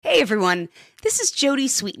everyone, this is Jodie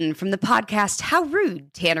Sweeten from the podcast How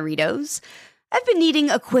Rude, Tanneritos. I've been needing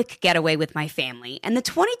a quick getaway with my family, and the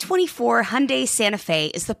 2024 Hyundai Santa Fe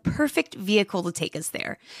is the perfect vehicle to take us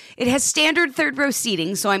there. It has standard third-row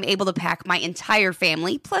seating, so I'm able to pack my entire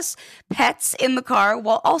family, plus pets, in the car,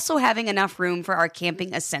 while also having enough room for our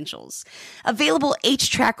camping essentials. Available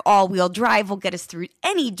H-Track all-wheel drive will get us through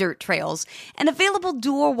any dirt trails, and available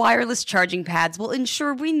dual wireless charging pads will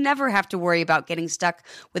ensure we never have to worry about getting stuck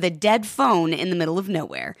with a dead phone in the middle of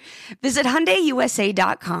nowhere. Visit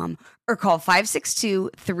HyundaiUSA.com or call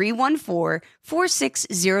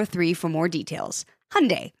 562-314-4603 for more details.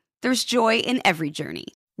 Hyundai, there's joy in every journey.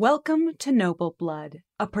 Welcome to Noble Blood,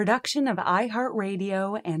 a production of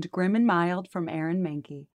iHeartRadio and Grim and Mild from Aaron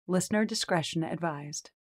Mahnke. Listener discretion advised.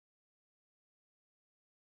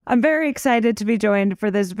 I'm very excited to be joined for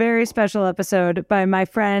this very special episode by my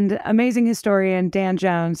friend, amazing historian Dan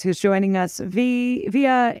Jones, who's joining us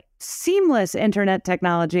via seamless internet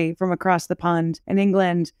technology from across the pond in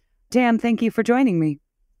England. Dan, thank you for joining me.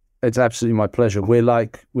 It's absolutely my pleasure. We're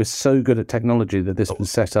so good at technology that this was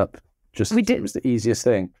set up. It was the easiest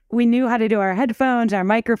thing. We knew how to do our headphones, our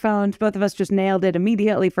microphones. Both of us just nailed it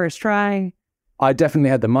immediately first try. I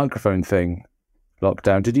definitely had the microphone thing locked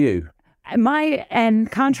down. Did you? And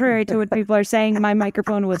contrary to what people are saying, my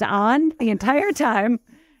microphone was on the entire time.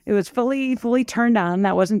 It was fully turned on.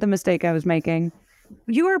 That wasn't the mistake I was making.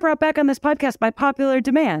 You were brought back on this podcast by popular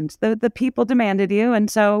demand. The people demanded you, and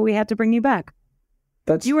so we had to bring you back.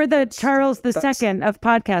 You were the Charles II of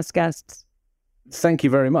podcast guests. Thank you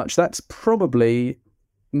very much. That's probably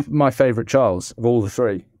my favorite Charles of all the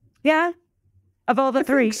three. Yeah? Of all the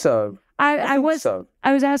three? I think so.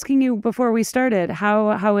 I was asking you before we started,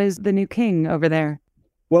 how is the new king over there?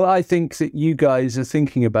 Well, I think that you guys are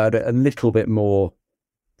thinking about it a little bit more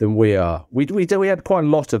than we are. We had quite a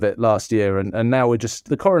lot of it last year, and now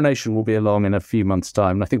the coronation will be along in a few months'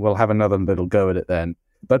 time, and I think we'll have another little go at it then.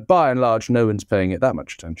 But by and large, no one's paying it that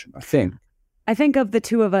much attention, I think. I think of the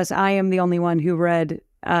two of us, I am the only one who read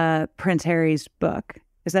Prince Harry's book.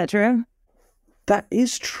 Is that true? That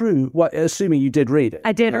is true. Well, assuming you did read it.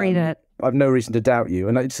 I did read it. I've no reason to doubt you,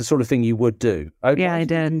 and it's the sort of thing you would do. I did.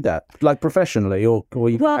 Do that, like professionally, or were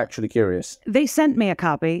you actually curious? They sent me a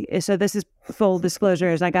copy, so this is full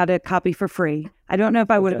disclosure, is I got a copy for free. I don't know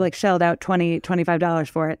if I would have shelled out $25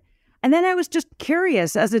 for it. And then I was just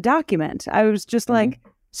curious as a document. I was just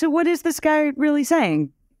so what is this guy really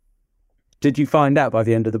saying? Did you find out by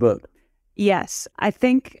the end of the book? Yes, I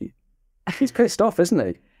think... He's pissed off, isn't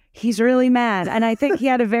he? He's really mad. And I think he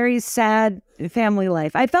had a very sad family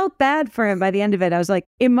life. I felt bad for him by the end of it. I was like,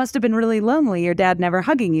 it must have been really lonely, your dad never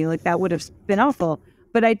hugging you. That would have been awful.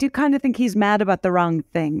 But I do kind of think he's mad about the wrong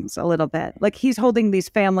things a little bit. He's holding these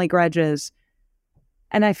family grudges.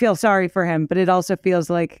 And I feel sorry for him, but it also feels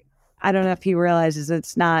like, I don't know if he realizes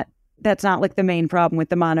that's not the main problem with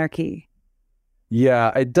the monarchy.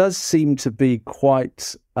 Yeah, it does seem to be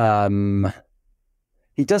quite...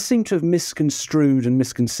 He does seem to have misconstrued and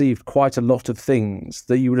misconceived quite a lot of things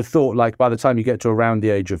that you would have thought, by the time you get to around the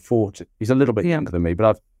age of 40, he's a little bit younger than me,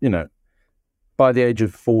 but by the age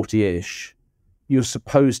of 40-ish, you're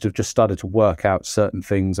supposed to have just started to work out certain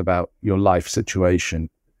things about your life situation.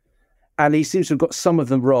 And he seems to have got some of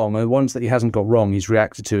them wrong, and the ones that he hasn't got wrong, he's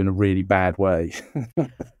reacted to in a really bad way.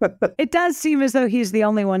 It does seem as though he's the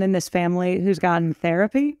only one in this family who's gotten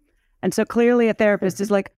therapy. And so clearly a therapist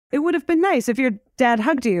is like, it would have been nice if your dad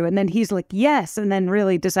hugged you. And then he's like, yes. And then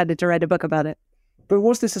really decided to write a book about it. But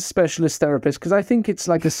was this a specialist therapist? Because I think it's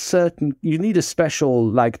you need a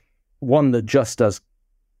special, one that just does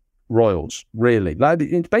royals, really.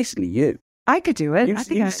 It's basically you. I could do it. You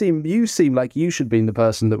seem like you should be the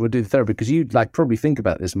person that would do the therapy, because you'd probably think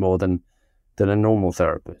about this more than a normal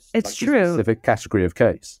therapist. It's true. A specific category of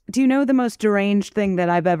case. Do you know the most deranged thing that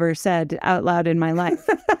I've ever said out loud in my life?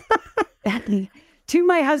 To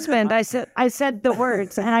my husband, I said the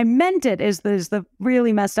words, and I meant it, is the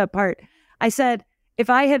really messed up part. I said, if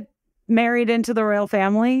I had married into the royal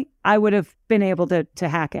family, I would have been able to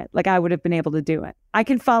hack it. I would have been able to do it. I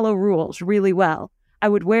can follow rules really well. I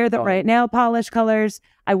would wear the right nail polish colors.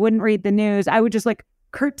 I wouldn't read the news. I would just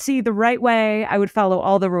curtsy the right way. I would follow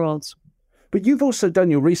all the rules. But you've also done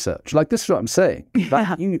your research. This is what I'm saying.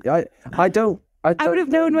 I would have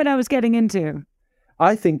known what I was getting into.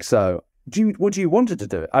 I think so. Would you wanted to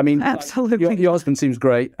do it? I mean, absolutely. Your husband seems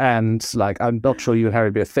great, and I'm not sure you and Harry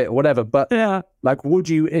would be a fit or whatever. But yeah, would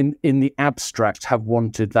you, in the abstract, have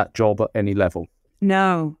wanted that job at any level?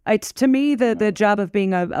 No, it's to me the job of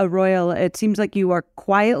being a royal. It seems like you are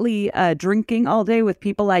quietly drinking all day with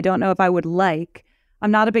people I don't know if I would like.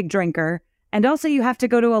 I'm not a big drinker, and also you have to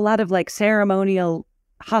go to a lot of ceremonial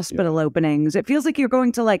hospital openings. It feels like you're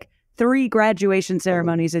going to like 3 graduation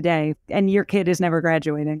ceremonies a day and your kid is never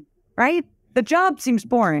graduating, right? The job seems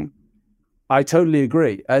boring. I totally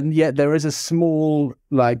agree. And yet there is a small,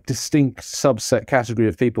 like, distinct subset category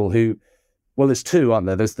of people who, well, there's 2, aren't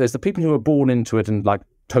there? There's the people who are born into it and, like,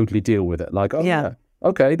 totally deal with it. Like, oh, yeah,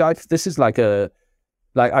 okay, this is like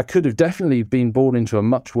I could have definitely been born into a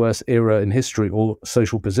much worse era in history or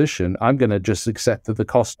social position. I'm going to just accept that the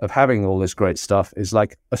cost of having all this great stuff is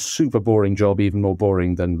like a super boring job, even more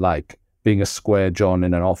boring than like being a square John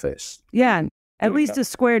in an office. Yeah. At least a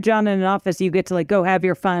square John in an office, you get to like go have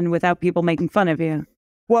your fun without people making fun of you.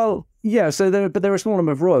 Well, yeah. So there are a small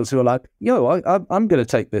number of royals who are like, yo, I'm going to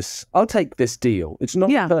take this. I'll take this deal. It's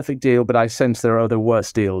not a perfect deal, but I sense there are other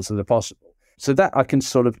worse deals that are possible. So that I can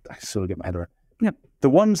sort of get my head around. Yep. The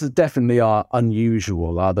ones that definitely are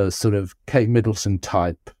unusual are the sort of Kate Middleton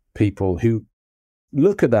type people who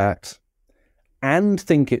look at that and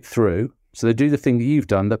think it through. So they do the thing that you've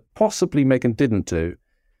done that possibly Meghan didn't do,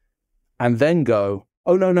 and then go,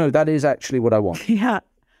 oh, no, that is actually what I want. Yeah.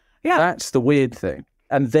 That's the weird thing.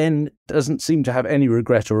 And then doesn't seem to have any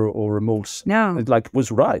regret or remorse. No. Like,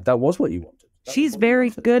 was right. That was what you wanted. She's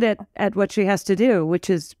very good at what she has to do,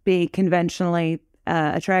 which is be conventionally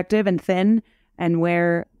attractive and thin and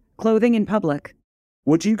wear clothing in public.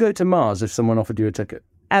 Would you go to Mars if someone offered you a ticket?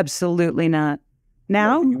 Absolutely not.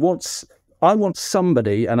 Now? I want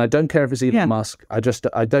somebody, and I don't care if it's Elon Musk, I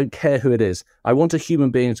don't care who it is. I want a human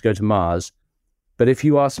being to go to Mars. But if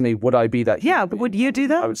you ask me, would I be that? Yeah, but would you do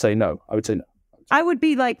that? I would say no. I would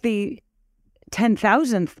be like the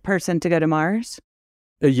 10,000th person to go to Mars.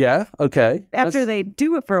 Yeah, okay. After they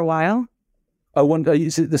do it for a while. I wonder,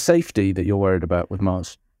 is it the safety that you're worried about with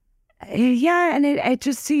Mars? Yeah, and it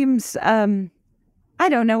just seems, I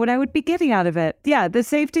don't know what I would be getting out of it. Yeah, the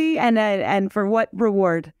safety and for what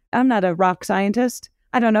reward? I'm not a rock scientist.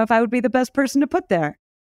 I don't know if I would be the best person to put there.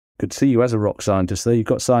 Could see you as a rock scientist there. You've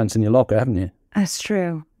got science in your locker, haven't you? That's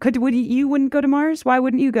true. You wouldn't go to Mars? Why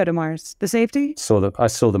wouldn't you go to Mars? The safety? I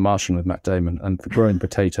saw The Martian with Matt Damon, and the growing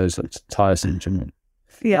potatoes looked tiresome to me.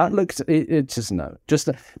 Yeah, it just no. Just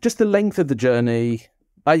the length of the journey.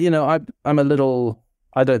 I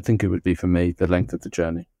don't think it would be for me, the length of the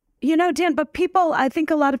journey. You know, Dan, but I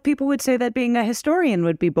think a lot of people would say that being a historian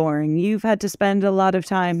would be boring. You've had to spend a lot of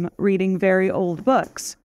time reading very old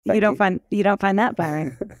books. You don't find that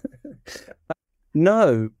boring?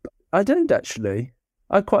 No, I don't actually.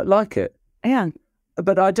 I quite like it. Yeah.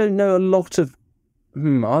 But I don't know a lot of...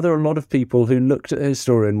 are there a lot of people who looked at a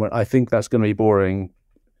historian when I think that's going to be boring?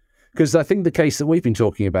 Because I think the case that we've been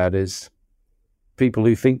talking about is people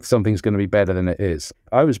who think something's going to be better than it is.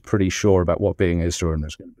 I was pretty sure about what being a historian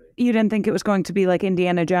was going to be. You didn't think it was going to be like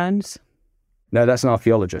Indiana Jones? No, that's an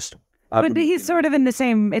archaeologist. But he's sort of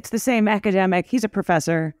it's the same academic. He's a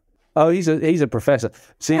professor. Oh, he's a professor.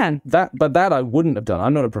 See, that I wouldn't have done.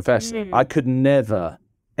 I'm not a professor. I could never,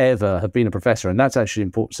 ever have been a professor. And that's actually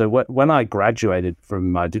important. So when I graduated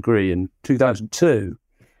from my degree in 2002,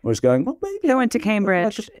 I was going, well, maybe... He went to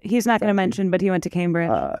Cambridge. He's not going to mention, but he went to Cambridge.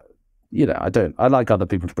 I like other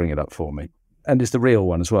people to bring it up for me. And it's the real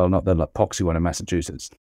one as well, not the like, poxy one in Massachusetts.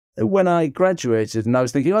 When I graduated and I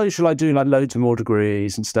was thinking, shall I do like loads of more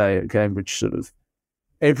degrees and stay at Cambridge? Sort of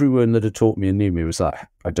everyone that had taught me and knew me was like,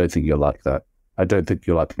 I don't think you're like that. I don't think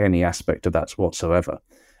you're like any aspect of that whatsoever.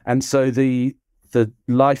 And so the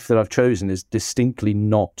life that I've chosen is distinctly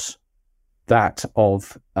not that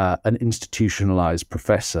of an institutionalized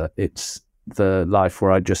professor. It's the life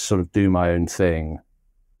where I just sort of do my own thing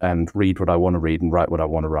and read what I want to read and write what I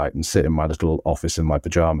want to write and sit in my little office in my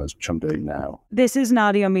pajamas, which I'm doing now. This is an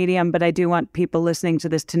audio medium, but I do want people listening to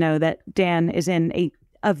this to know that Dan is in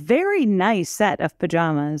a very nice set of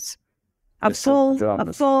pajamas. A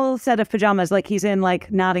full set of pajamas, like he's in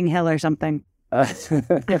like Notting Hill or something.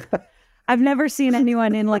 I've never seen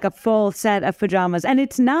anyone in like a full set of pajamas. And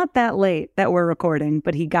it's not that late that we're recording,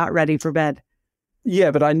 but he got ready for bed. Yeah,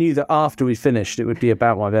 but I knew that after we finished, it would be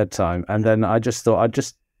about my bedtime. And then I just thought I'd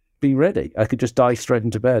just be ready. I could just dive straight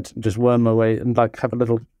into bed and just worm my way and like have a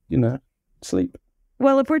little, sleep.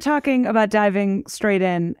 Well, if we're talking about diving straight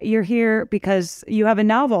in, you're here because you have a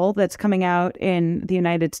novel that's coming out in the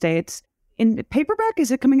United States. In paperback?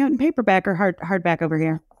 Is it coming out in paperback or hardback over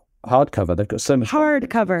here? Hardcover. They've got so much.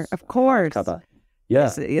 Hardcover, of course. Hardcover. Yeah.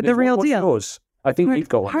 The real what's deal. Yours? I think you've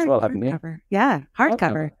got one as well, haven't you? Yeah,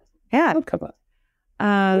 hardcover. Yeah. Hardcover.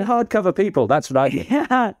 Hardcover people, that's what I think.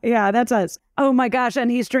 Yeah, that's us. Oh my gosh, and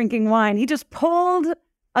he's drinking wine. He just pulled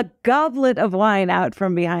a goblet of wine out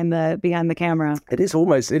from behind the camera.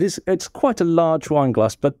 It's quite a large wine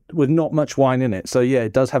glass, but with not much wine in it. So yeah,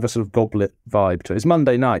 it does have a sort of goblet vibe to it. It's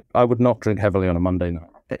Monday night. I would not drink heavily on a Monday night.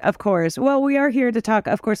 Of course. Well, we are here to talk,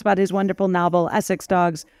 of course, about his wonderful novel, Essex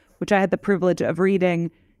Dogs, which I had the privilege of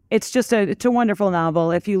reading. It's a wonderful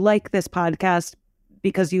novel. If you like this podcast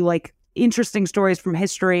because you like interesting stories from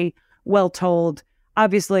history, well told,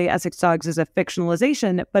 obviously Essex Dogs is a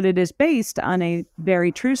fictionalization, but it is based on a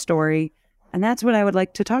very true story. And that's what I would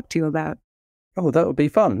like to talk to you about. Oh, that would be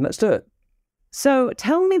fun. Let's do it. So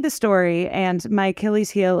tell me the story, and my Achilles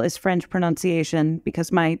heel is French pronunciation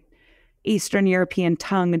because my Eastern European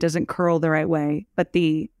tongue doesn't curl the right way. But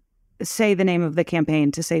say the name of the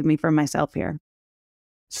campaign to save me from myself here.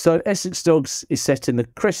 So Essex Dogs is set in the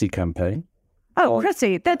Crécy campaign. Oh,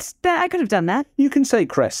 Crécy. I could have done that. You can say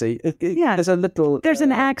Crécy. Yeah. There's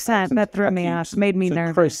an accent that threw me off, made me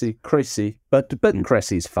nervous. Crécy, but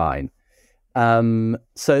Crécy's fine.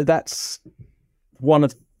 So that's one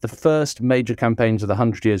of the first major campaigns of the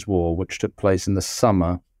 100 Years' War, which took place in the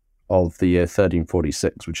summer of the year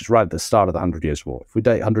 1346, which is right at the start of the 100 Years' War. If we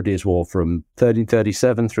date 100 Years' War from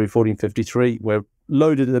 1337 through 1453, we're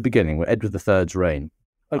loaded at the beginning. We're Edward III's reign.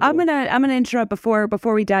 Okay. I'm gonna interrupt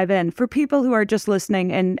before we dive in. For people who are just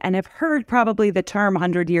listening and have heard probably the term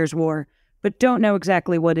 100 Years' War, but don't know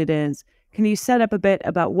exactly what it is, can you set up a bit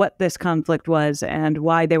about what this conflict was and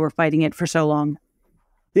why they were fighting it for so long?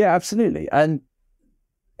 Yeah, absolutely. And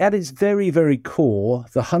at its very, very core,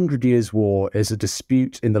 the 100 Years' War is a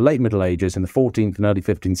dispute in the late Middle Ages, in the 14th and early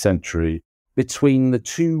 15th century, between the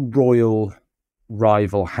two royal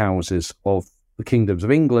rival houses of the kingdoms of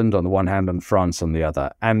England on the one hand and France on the other.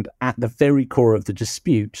 And at the very core of the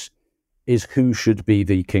dispute is who should be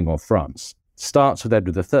the King of France. It starts with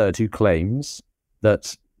Edward III, who claims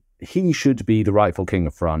that he should be the rightful King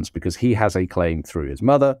of France because he has a claim through his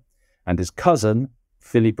mother, and his cousin,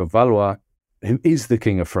 Philippe of Valois, who is the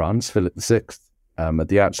King of France, Philip VI, at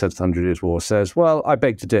the outset of the 100 Years' War, says, well, I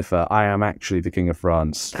beg to differ. I am actually the King of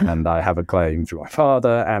France, and I have a claim through my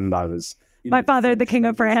father, and I was... My father, the King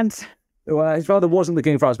of France. Well, his father wasn't the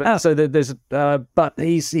King of France, but so there's... but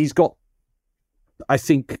he's got, I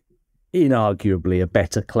think, inarguably a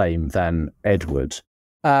better claim than Edward.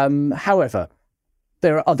 However,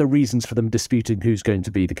 there are other reasons for them disputing who's going to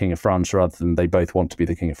be the King of France rather than they both want to be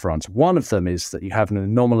the King of France. One of them is that you have an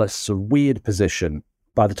anomalous or weird position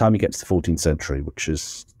by the time you get to the 14th century, which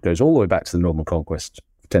goes all the way back to the Norman Conquest of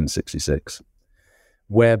 1066,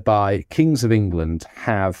 whereby kings of England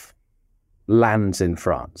have lands in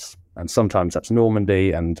France. And sometimes that's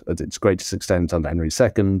Normandy, and at its greatest extent under Henry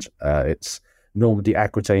II, it's Normandy,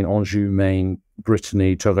 Aquitaine, Anjou, Maine,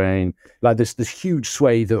 Brittany, Touraine. Like this huge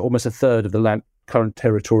swathe, almost a third of the current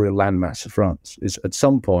territorial landmass of France is at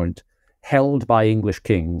some point held by English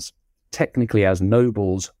kings, technically as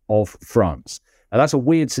nobles of France. Now that's a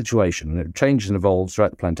weird situation, and it changes and evolves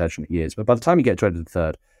throughout the Plantagenet years. But by the time you get to Edward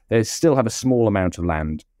III, they still have a small amount of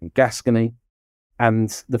land in Gascony,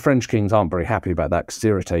 and the French kings aren't very happy about that because it's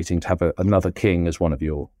irritating to have another king as one of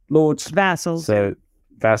your lords. Vassals.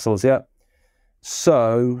 Vassals, yeah.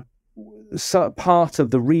 So part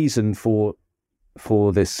of the reason for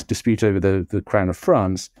this dispute over the crown of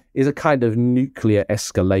France is a kind of nuclear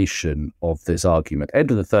escalation of this argument.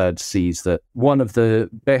 Edward III sees that one of the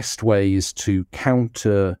best ways to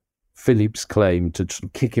counter Philippe's claim to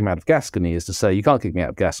kick him out of Gascony is to say, you can't kick me out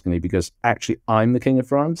of Gascony because actually I'm the King of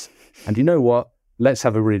France. And you know what? Let's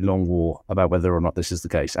have a really long war about whether or not this is the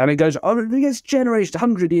case. And it goes, it gets generations,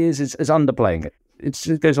 100 years is underplaying it.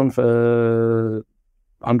 It goes on for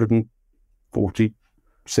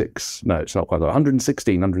 146, no, it's not quite that,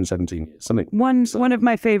 116, 117 years, something. One of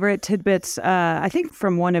my favorite tidbits, I think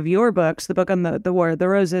from one of your books, the book on the War of the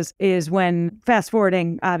Roses, is when, fast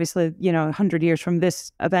forwarding, obviously, 100 years from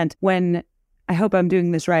this event, when, I hope I'm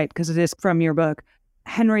doing this right because it is from your book,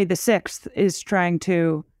 Henry VI is trying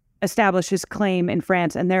to establish his claim in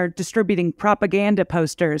France, and they're distributing propaganda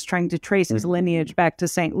posters trying to trace his lineage back to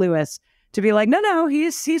St. Louis to be like, no,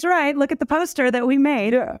 he's right. Look at the poster that we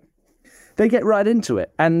made. Yeah. They get right into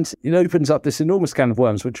it, and it opens up this enormous can of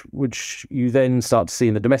worms, which you then start to see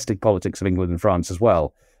in the domestic politics of England and France as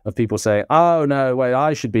well, of people saying, oh, no, wait,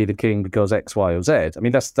 I should be the king because X, Y, or Z. I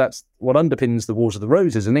mean, that's what underpins the Wars of the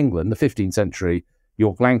Roses in England, the 15th century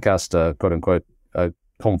York-Lancaster, quote-unquote,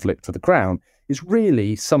 conflict for the crown, is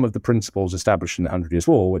really some of the principles established in the 100 Years'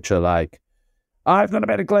 War, which are like, I've got a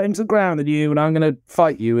better claim to the crown than you, and I'm going to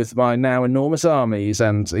fight you with my now enormous armies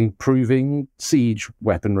and improving siege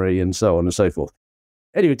weaponry and so on and so forth.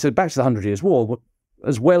 Anyway, back to the 100 Years' War,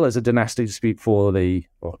 as well as a dynastic dispute for the,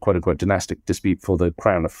 or quote-unquote dynastic dispute for the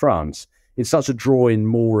crown of France, it starts to draw in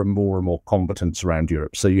more and more and more combatants around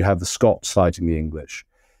Europe. So you have the Scots fighting the English.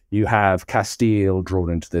 You have Castile drawn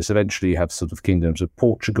into this. Eventually you have sort of kingdoms of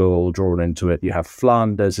Portugal drawn into it. You have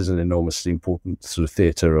Flanders as an enormously important sort of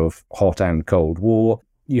theatre of hot and cold war.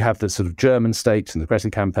 You have the sort of German states in the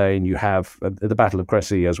Crécy campaign. You have the Battle of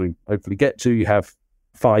Crécy, as we hopefully get to, you have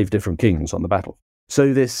 5 different kings on the battle.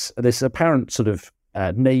 So this apparent sort of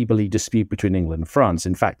neighbourly dispute between England and France,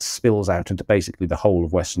 in fact, spills out into basically the whole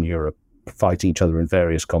of Western Europe, fighting each other in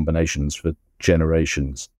various combinations for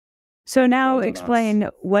generations. So now explain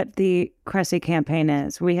what the Crécy campaign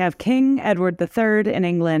is. We have King Edward III in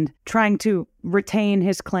England trying to retain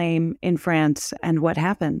his claim in France, and what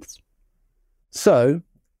happens? So,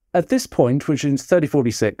 at this point, which is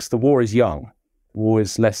 3046, the war is young. The war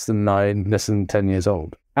is less than 10 years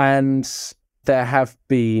old. And there have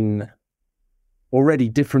been already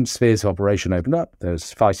different spheres of operation opened up.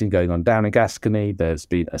 There's fighting going on down in Gascony. There's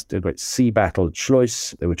been a great sea battle at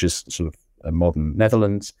Sluis, which is sort of a modern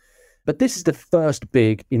Netherlands. But this is the first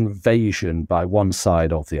big invasion by one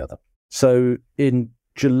side of the other. So in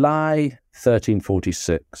July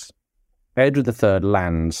 1346, Edward III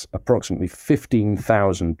lands approximately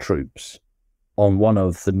 15,000 troops on one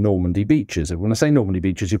of the Normandy beaches. When I say Normandy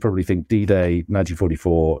beaches, you probably think D-Day,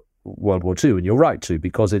 1944, World War II, and you're right too,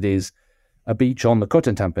 because it is a beach on the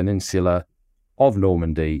Cotentin Peninsula of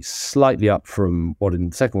Normandy, slightly up from what in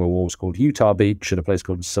the Second World War was called Utah Beach, at a place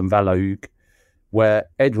called Saint-Valahugue, where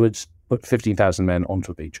Edward put 15,000 men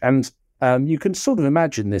onto a beach. And you can sort of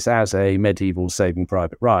imagine this as a medieval Saving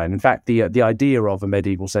Private Ryan. In fact, the idea of a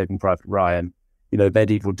medieval Saving Private Ryan,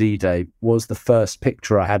 medieval D-Day, was the first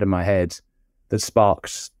picture I had in my head that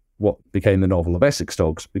sparked what became the novel of Essex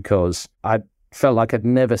Dogs, because I felt like I'd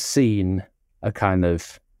never seen a kind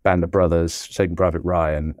of Band of Brothers, Saving Private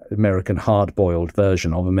Ryan, American hard-boiled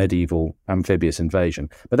version of a medieval amphibious invasion.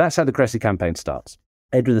 But that's how the Crécy campaign starts.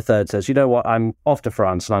 Edward III says, you know what, I'm off to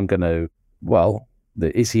France and I'm going to,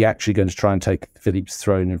 is he actually going to try and take Philippe's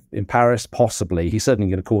throne in Paris? Possibly. He's certainly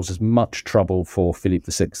going to cause as much trouble for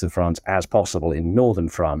Philippe VI of France as possible in northern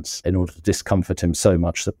France in order to discomfort him so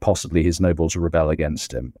much that possibly his nobles will rebel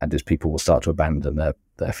against him and his people will start to abandon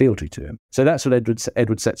their fealty to him. So that's what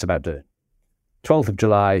Edward sets about doing. 12th of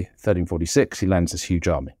July, 1346, he lands this huge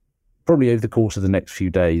army. Probably over the course of the next few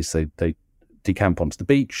days, they decamp onto the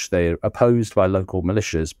beach. They're opposed by local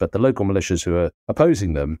militias, but the local militias who are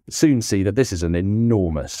opposing them soon see that this is an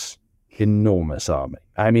enormous army.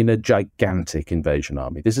 I mean, a gigantic invasion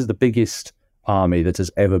army. This is the biggest army that has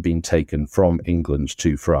ever been taken from England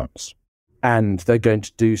to France. And they're going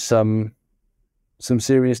to do some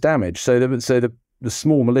serious damage. So the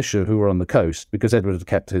small militia who were on the coast, because Edward had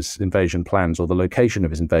kept his invasion plans, or the location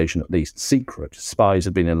of his invasion at least, secret. Spies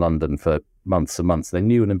had been in London for months and months. They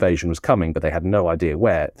knew an invasion was coming, but they had no idea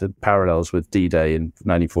where. The parallels with D-Day in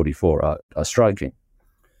 1944 are striking.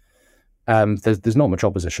 There's not much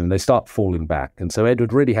opposition. They start falling back. And so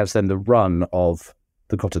Edward really has then the run of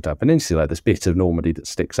the Cotentin Peninsula, this bit of Normandy that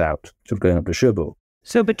sticks out, sort of going up to Cherbourg.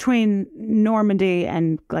 So between Normandy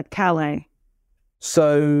and Calais?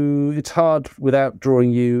 So it's hard without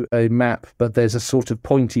drawing you a map, but there's a sort of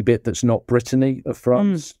pointy bit that's not Brittany of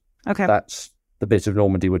France. Okay. That's the bit of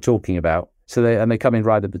Normandy we're talking about. So they come in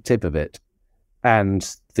right at the tip of it. And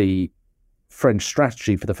the French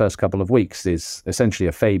strategy for the first couple of weeks is essentially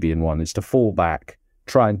a Fabian one, is to fall back,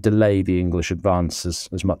 try and delay the English advance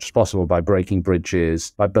as much as possible by breaking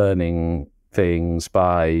bridges, by burning things,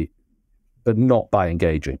 but not by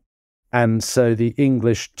engaging. And so the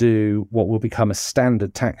English do what will become a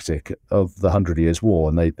standard tactic of the 100 Years' War,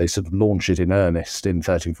 and they sort of launch it in earnest in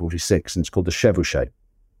 1346, and it's called the chevauchée.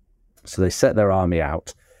 So they set their army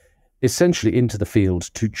out, essentially into the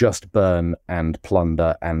field to just burn and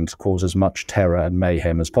plunder and cause as much terror and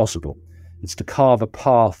mayhem as possible. It's to carve a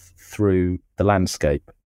path through the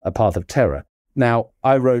landscape, a path of terror. Now,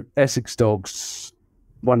 I wrote Essex Dogs.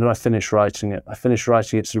 When did I finish writing it? I finished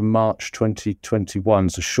writing it sort of March 2021,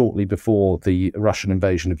 so shortly before the Russian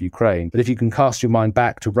invasion of Ukraine. But if you can cast your mind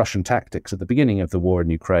back to Russian tactics at the beginning of the war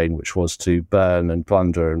in Ukraine, which was to burn and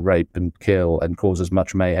plunder and rape and kill and cause as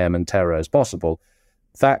much mayhem and terror as possible,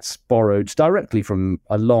 that's borrowed directly from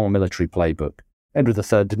a long military playbook. Edward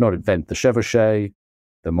III did not invent the chevauchée.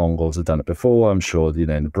 The Mongols had done it before. I'm sure,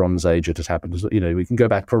 in the Bronze Age it has happened. We can go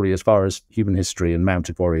back probably as far as human history and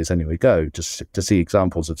mounted warriors anyway go to see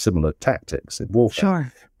examples of similar tactics in warfare.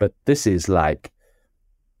 Sure. But this is like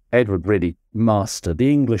Edward really the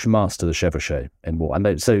English master the chevauchée in war.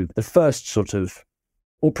 And so the first sort of,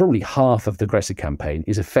 or probably half of the Crécy campaign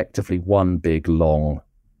is effectively one big long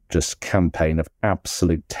just campaign of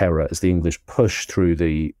absolute terror as the English push through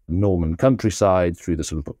the Norman countryside, through the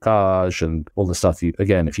sort of bocage and all the stuff.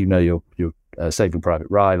 If you know your Saving Private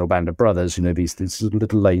Ryan or Band of Brothers, these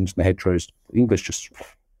little lanes in the hedgerows, English just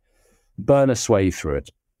burn a sway through it,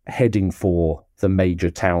 heading for the major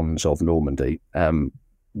towns of Normandy,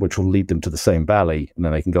 which will lead them to the Seine Valley, and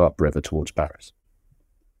then they can go upriver towards Paris.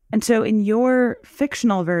 And so in your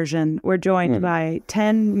fictional version, we're joined by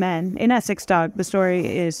 10 men. In Essex Dog, the story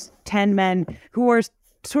is 10 men who are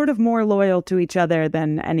sort of more loyal to each other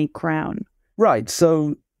than any crown. Right.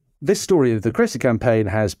 So this story of the Crécy campaign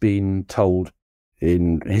has been told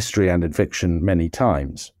in history and in fiction many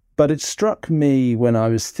times. But it struck me when I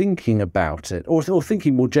was thinking about it, or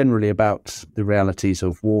thinking more generally about the realities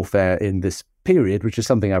of warfare in this period, which is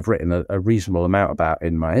something I've written a reasonable amount about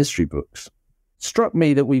in my history books. Struck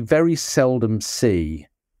me that we very seldom see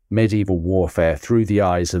medieval warfare through the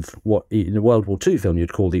eyes of what in a World War II film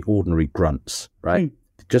you'd call the ordinary grunts, right?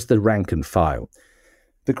 Just the rank and file.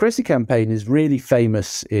 The Crécy campaign is really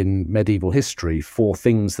famous in medieval history for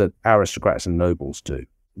things that aristocrats and nobles do.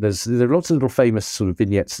 There are lots of little famous sort of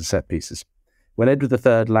vignettes and set pieces. When Edward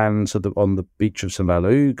III lands on the beach of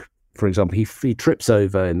Saint-Malo, for example, he trips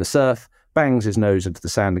over in the surf, bangs his nose into the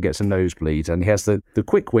sand and gets a nosebleed, and he has the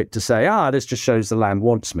quick wit to say, this just shows the land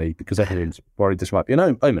wants me, because everyone's worried this might be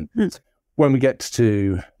an omen. When we get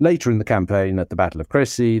to later in the campaign at the Battle of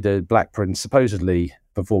Crécy, the Black Prince supposedly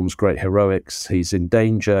performs great heroics. He's in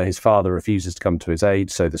danger. His father refuses to come to his aid,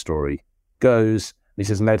 so the story goes. He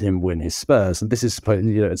says, let him win his spurs. And this is,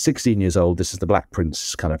 at 16 years old, this is the Black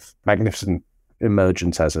Prince's kind of magnificent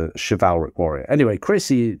emergence as a chivalric warrior. Anyway,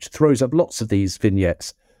 Crécy throws up lots of these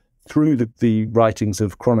vignettes through the writings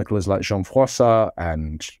of chroniclers like Jean Froissart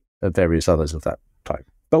and various others of that type.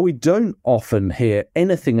 But we don't often hear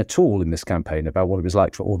anything at all in this campaign about what it was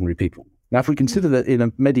like for ordinary people. Now, if we consider that in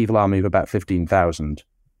a medieval army of about 15,000,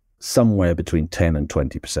 somewhere between 10 and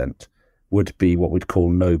 20% would be what we'd call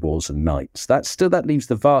nobles and knights. That leaves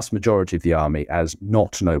the vast majority of the army as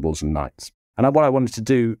not nobles and knights. And what I wanted to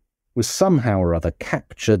do was somehow or other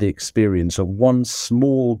capture the experience of one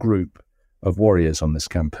small group of warriors on this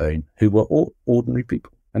campaign who were all ordinary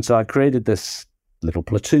people. And so I created this little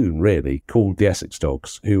platoon, really, called the Essex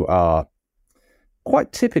Dogs, who are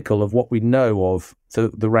quite typical of what we know of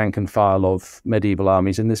the rank and file of medieval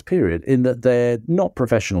armies in this period, in that they're not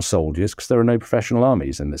professional soldiers, because there are no professional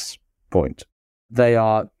armies in this point. They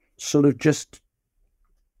are sort of just,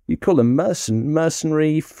 you call them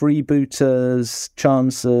mercenary, freebooters,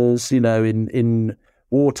 chancers. In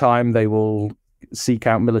wartime, they will seek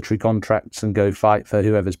out military contracts and go fight for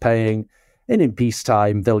whoever's paying. And in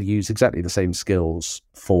peacetime, they'll use exactly the same skills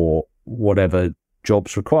for whatever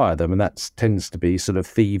jobs require them. And that tends to be sort of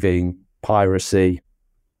thieving, piracy.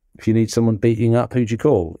 If you need someone beating up, who'd you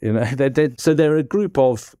call? So they're a group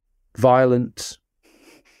of violent,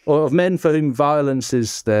 or of men for whom violence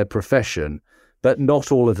is their profession, but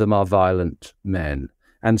not all of them are violent men.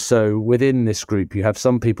 And so within this group, you have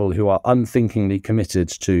some people who are unthinkingly committed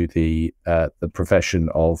to the profession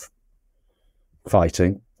of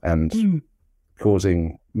fighting and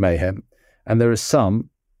causing mayhem. And there are some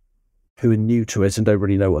who are new to it and don't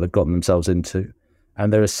really know what they've gotten themselves into.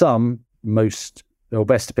 And there are some, best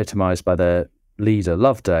epitomized by their leader,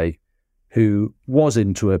 Loveday, who was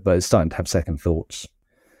into it but is starting to have second thoughts.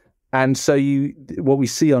 And so what we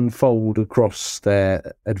see unfold across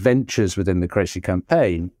their adventures within the Crécy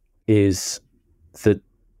campaign is the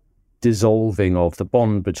dissolving of the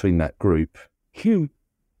bond between that group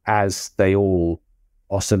as they all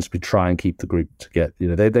ostensibly try and keep the group together.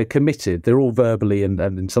 They're committed. They're all verbally and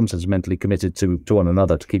in some sense mentally committed to one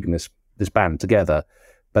another, to keeping this band together.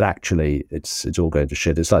 But actually, it's all going to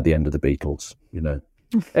shit. It's like the end of the Beatles.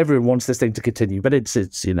 Everyone wants this thing to continue, but it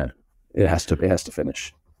has to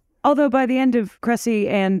finish. Although by the end of Crécy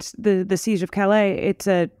and the Siege of Calais, it's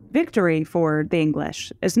a victory for the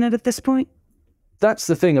English, isn't it, at this point? That's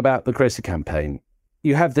the thing about the Crécy campaign.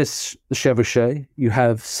 You have the chevauchée, you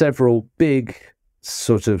have several big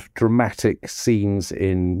sort of dramatic scenes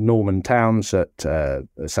in Norman towns at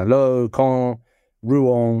Saint-Lô, Caen,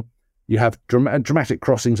 Rouen. You have dramatic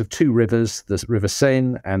crossings of two rivers, the River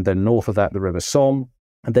Seine, and then north of that, the River Somme.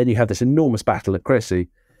 And then you have this enormous battle at Crécy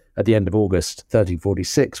at the end of August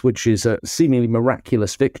 1346, which is a seemingly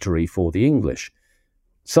miraculous victory for the English.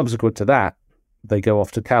 Subsequent to that, they go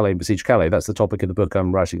off to Calais and besiege Calais. That's the topic of the book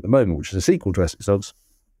I'm writing at the moment, which is a sequel to Essex Dogs,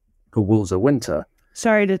 called Wolves of Winter.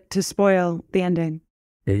 Sorry to spoil the ending.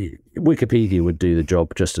 Wikipedia would do the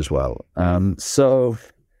job just as well.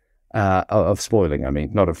 Of spoiling, I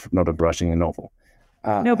mean, not of writing a novel.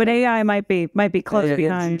 No, but AI might be close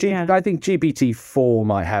behind. I think GPT-4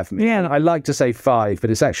 might have me. Yeah. I like to say 5, but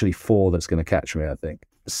it's actually 4 that's going to catch me, I think.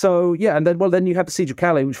 So, yeah, and then you have the Siege of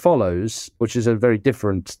Calais, which follows, which is a very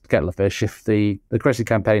different kettle of fish. If the Crécy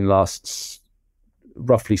campaign lasts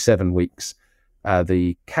roughly 7 weeks,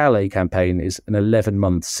 the Calais campaign is an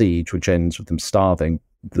 11-month siege, which ends with them starving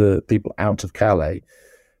the people out of Calais.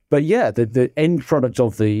 But yeah, the end product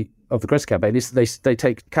of the Crécy campaign is they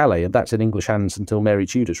take Calais, and that's in English hands until Mary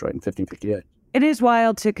Tudor's reign in 1558. It is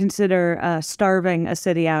wild to consider starving a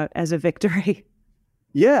city out as a victory.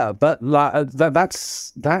 Yeah, but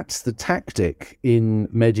that's the tactic in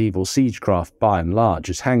medieval siegecraft by and large,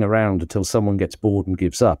 is hang around until someone gets bored and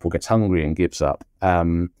gives up, or gets hungry and gives up.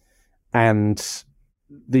 And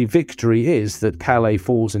the victory is that Calais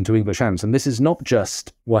falls into English hands. And this is not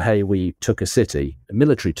just, well, hey, we took a city, in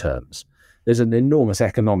military terms. There's an enormous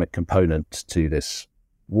economic component to this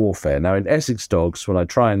warfare. Now, in Essex Dogs, what I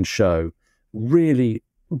try and show really,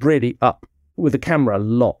 really up with the camera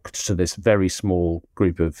locked to this very small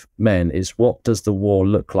group of men is, what does the war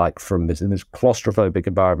look like from this, in this claustrophobic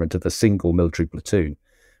environment of a single military platoon?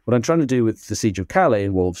 What I'm trying to do with the Siege of Calais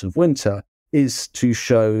and Wolves of Winter is to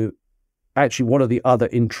show actually what are the other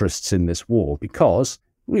interests in this war, because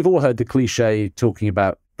we've all heard the cliche talking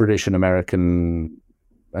about British and American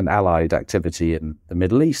and Allied activity in the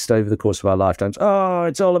Middle East over the course of our lifetimes. Oh,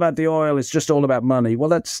 it's all about the oil. It's just all about money. Well,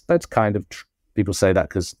 that's kind of people say that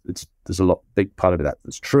because there's a big part of it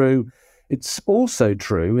that's true. It's also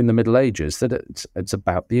true in the Middle Ages that it's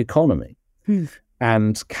about the economy.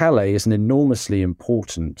 And Calais is an enormously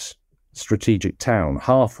important strategic town,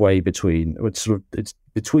 halfway between it's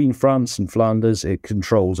between France and Flanders. It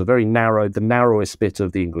controls the narrowest bit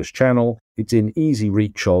of the English Channel. It's in easy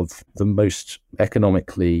reach of the most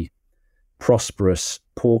economically prosperous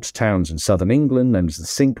port towns in southern England, known as the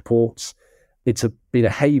Cinque Ports. It's been a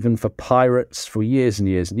haven for pirates for years and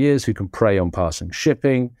years and years who can prey on passing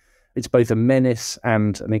shipping. It's both a menace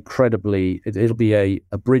and an incredibly, it'll be a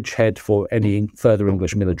bridgehead for any further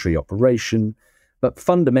English military operation. But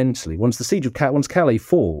fundamentally, once Calais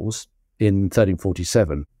falls in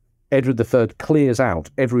 1347, Edward III clears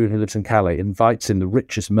out everyone who lives in Calais, invites in the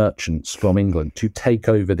richest merchants from England to take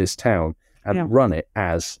over this town and run it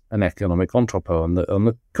as an economic entrepot on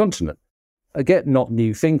the continent. Again, not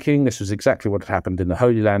new thinking. This was exactly what had happened in the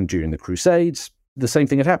Holy Land during the Crusades. The same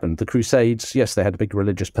thing had happened. The Crusades, yes, they had a big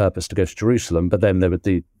religious purpose to go to Jerusalem, but then there were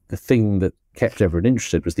the thing that kept everyone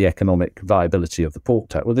interested was the economic viability of the port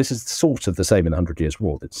town. Well, this is sort of the same in the 100 Years'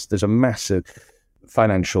 War. There's a massive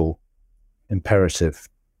financial imperative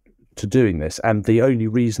to doing this, and the only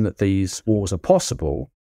reason that these wars are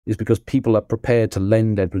possible is because people are prepared to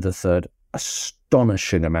lend Edward III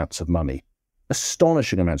astonishing amounts of money.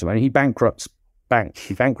 He bankrupts banks.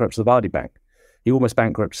 He bankrupts the Vardy Bank. He almost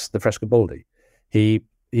bankrupts the Frescobaldi.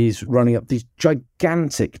 He's running up these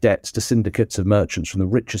gigantic debts to syndicates of merchants from the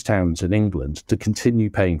richest towns in England to continue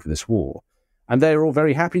paying for this war. And they're all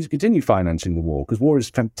very happy to continue financing the war because war is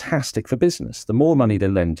fantastic for business. The more money they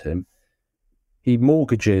lend him, he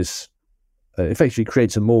mortgages, effectively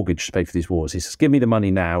creates a mortgage to pay for these wars. He says, give me the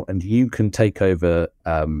money now and you can take over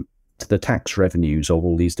the tax revenues of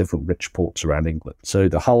all these different rich ports around England. So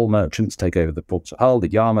the Hull merchants take over the ports of Hull, the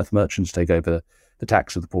Yarmouth merchants take over the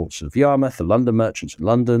tax of the ports of Yarmouth, the London merchants in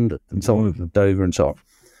London, and so on, Dover and so on.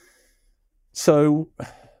 So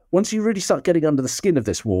once you really start getting under the skin of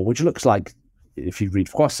this war, which looks like, if you read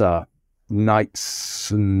Froissart,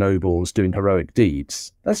 knights and nobles doing heroic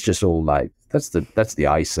deeds, that's just all like, that's the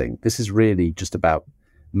icing. This is really just about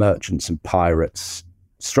merchants and pirates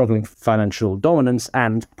struggling for financial dominance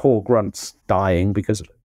and poor grunts dying because of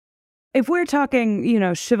it. If we're talking,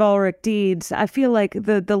 chivalric deeds, I feel like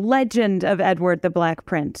the legend of Edward the Black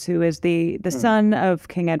Prince, who is the son of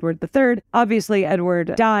King Edward III, obviously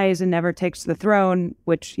Edward dies and never takes the throne,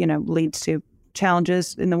 which, leads to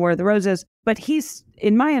challenges in the War of the Roses. But he's,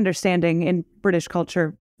 in my understanding, in British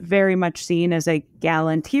culture, very much seen as a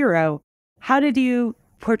gallant hero. How did you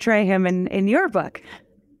portray him in your book?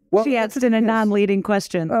 Well, she asked in a non-leading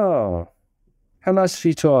question. Oh, how nice of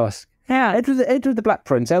you to ask. Yeah, Edward the Black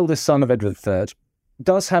Prince, eldest son of Edward III,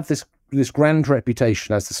 does have this grand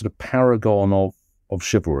reputation as the sort of paragon of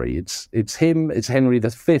chivalry. It's him, it's Henry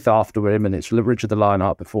V after him, and it's Richard the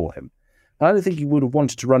Lionheart before him. I don't think you would have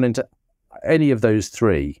wanted to run into any of those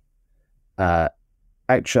three.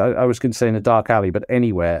 Actually, I was going to say in a dark alley, but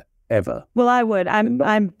anywhere ever. Well, I would.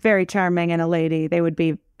 I'm very charming and a lady. They would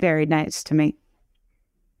be very nice to me.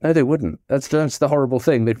 No, they wouldn't. That's the horrible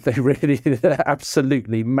thing. They really,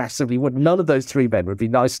 absolutely, massively would. None of those three men would be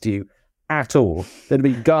nice to you at all. They'd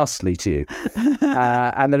be ghastly to you.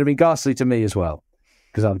 And they'd be ghastly to me as well,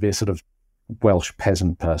 because I'd be a sort of Welsh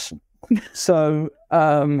peasant person. So,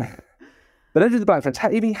 but Edward the Black Prince,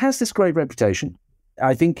 he has this great reputation.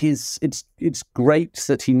 I think it's great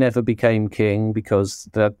that he never became king, because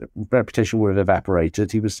the reputation would have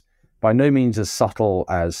evaporated. He was by no means as subtle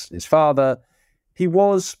as his father. He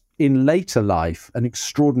was, in later life, an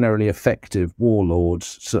extraordinarily effective warlord,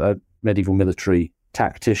 a medieval military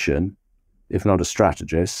tactician, if not a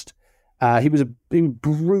strategist. He was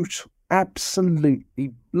brutal,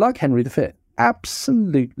 absolutely, like Henry V,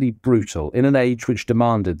 absolutely brutal in an age which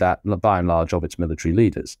demanded that, by and large, of its military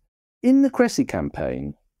leaders. In the Crécy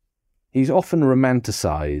campaign, he's often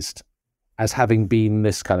romanticised as having been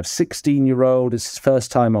this kind of 16-year-old. It's his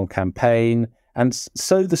first time on campaign. And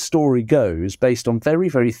so the story goes, based on very,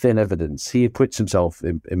 very thin evidence, he acquits himself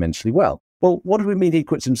immensely well. Well, what do we mean he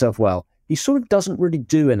acquits himself well? He sort of doesn't really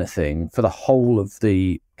do anything for the whole of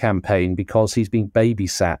the campaign, because he's being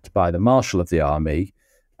babysat by the Marshal of the Army,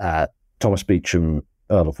 Thomas Beauchamp,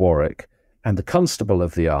 Earl of Warwick, and the Constable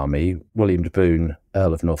of the Army, William de Boon,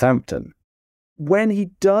 Earl of Northampton. When he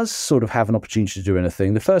does sort of have an opportunity to do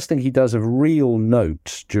anything, the first thing he does of real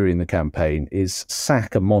note during the campaign is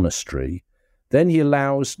sack a monastery. Then he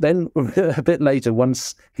allows, a bit later,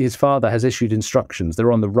 once his father has issued instructions,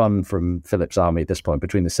 they're on the run from Philip's army at this point,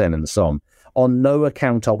 between the Seine and the Somme. On no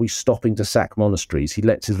account are we stopping to sack monasteries. He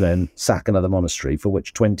lets his men sack another monastery, for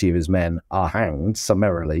which 20 of his men are hanged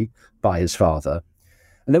summarily by his father.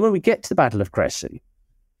 And then when we get to the Battle of Crécy,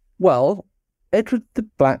 well, Edward the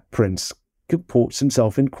Black Prince comports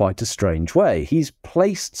himself in quite a strange way. He's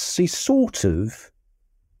sort of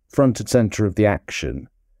front and centre of the action,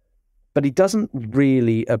 but he doesn't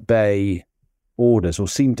really obey orders or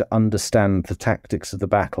seem to understand the tactics of the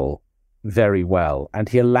battle very well. And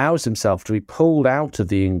he allows himself to be pulled out of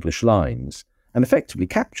the English lines and effectively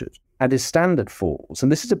captured. And his standard falls.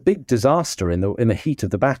 And this is a big disaster in the heat of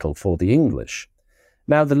the battle for the English.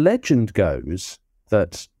 Now, the legend goes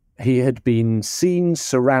that he had been seen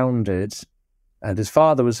surrounded, and his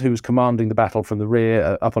father who was commanding the battle from the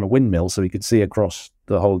rear, up on a windmill so he could see across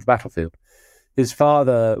the whole of the battlefield. His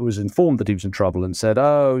father was informed that he was in trouble and said,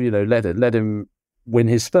 let him win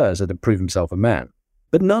his spurs and prove himself a man.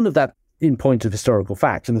 But none of that in point of historical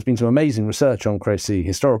fact. And there's been some amazing research on Crécy,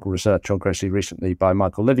 historical research on Crécy recently by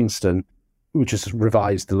Michael Livingston, which has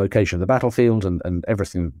revised the location of the battlefield and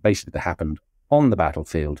everything basically that happened on the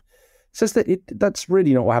battlefield. Says that that's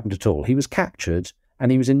really not what happened at all. He was captured and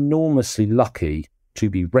he was enormously lucky to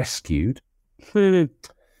be rescued.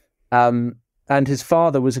 And his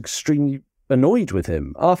father was extremely annoyed with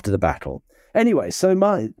him after the battle. Anyway, so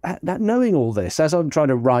knowing all this, as I'm trying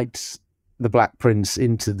to write the Black Prince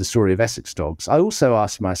into the story of Essex Dogs, I also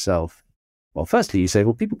asked myself, well, firstly, you say,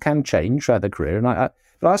 well, people can change throughout their career. But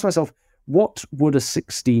I asked myself, what would a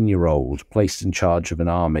 16-year-old placed in charge of an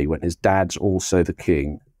army when his dad's also the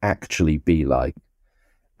king actually be like?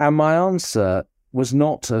 And my answer was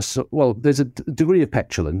not there's a degree of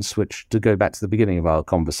petulance, which, to go back to the beginning of our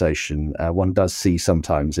conversation, one does see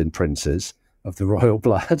sometimes in princes of the royal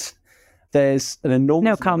blood. There's an enormous...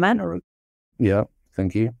 No comment. Yeah,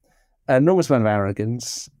 thank you. An enormous amount of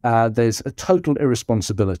arrogance. There's a total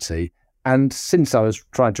irresponsibility. And since I was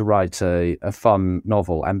trying to write a fun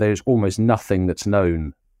novel, and there's almost nothing that's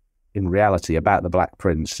known in reality about the Black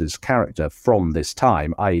Prince's character from this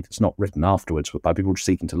time, i.e. it's not written afterwards, but by people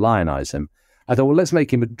seeking to lionize him, I thought, well, let's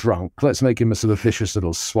make him a drunk. Let's make him a sort of vicious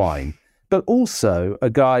little swine. But also a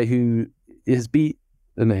guy who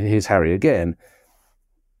and here's Harry again,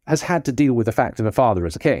 has had to deal with the fact of a father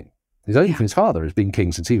as a king. His father has been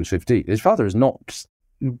king since he was 15. His father has not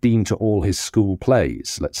been to all his school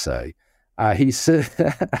plays, let's say. He's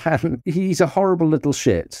a horrible little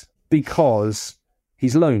shit because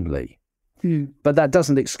he's lonely. But that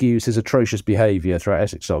doesn't excuse his atrocious behaviour throughout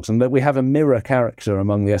Essex Dogs. And that we have a mirror character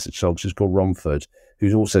among the Essex Dogs who's called Romford,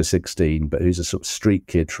 who's also 16, but who's a sort of street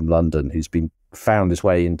kid from London who's been found his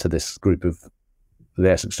way into this group of the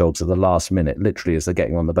Essex Dogs at the last minute, literally as they're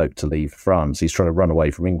getting on the boat to leave France. He's trying to run away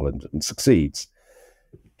from England and succeeds.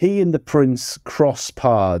 He and the Prince cross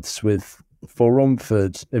paths with, for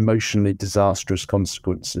Romford, emotionally disastrous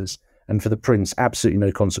consequences. And for the Prince, absolutely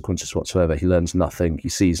no consequences whatsoever. He learns nothing. He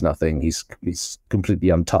sees nothing. He's completely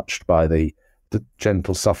untouched by the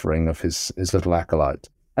gentle suffering of his little acolyte.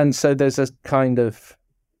 And so there's a kind of...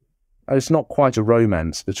 It's not quite a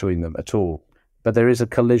romance between them at all. But there is a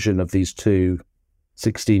collision of these two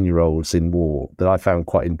 16-year-olds in war that I found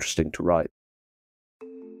quite interesting to write.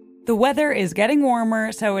 The weather is getting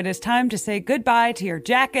warmer, so it is time to say goodbye to your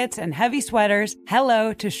jackets and heavy sweaters.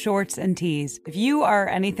 Hello to shorts and tees. If you are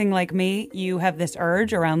anything like me, you have this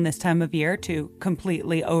urge around this time of year to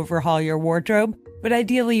completely overhaul your wardrobe, but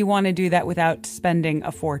ideally you want to do that without spending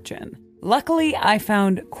a fortune. Luckily, I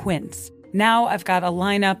found Quince. Now I've got a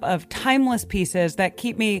lineup of timeless pieces that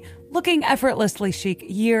keep me looking effortlessly chic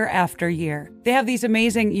year after year. They have these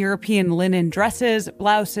amazing European linen dresses,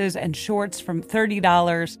 blouses, and shorts from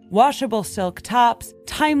 $30, washable silk tops,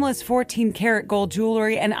 timeless 14-karat gold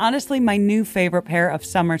jewelry, and honestly, my new favorite pair of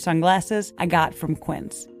summer sunglasses I got from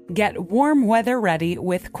Quince. Get warm weather ready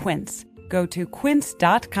with Quince. Go to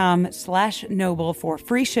quince.com/noble for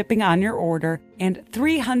free shipping on your order and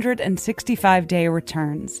 365-day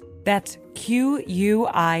returns. That's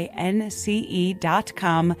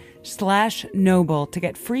QUINCE.com/noble to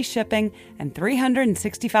get free shipping and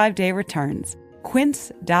 365-day returns.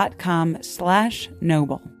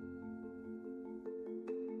 Quince.com/noble.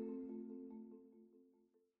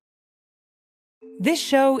 This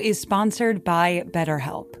show is sponsored by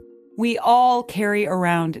BetterHelp. We all carry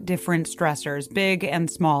around different stressors, big and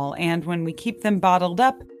small, and when we keep them bottled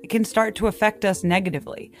up, it can start to affect us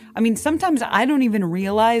negatively. I mean, sometimes I don't even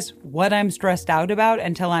realize what I'm stressed out about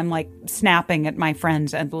until I'm snapping at my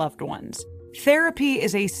friends and loved ones. Therapy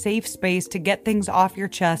is a safe space to get things off your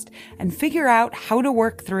chest and figure out how to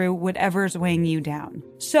work through whatever's weighing you down.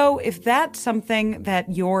 So if that's something that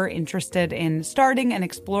you're interested in starting and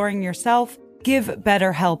exploring yourself, give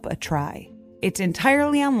BetterHelp a try. It's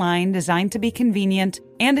entirely online, designed to be convenient,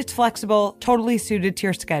 and it's flexible, totally suited to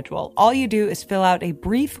your schedule. All you do is fill out a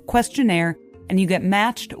brief questionnaire, and you get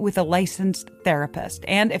matched with a licensed therapist.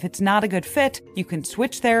 And if it's not a good fit, you can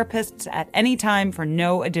switch therapists at any time for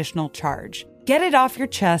no additional charge. Get it off your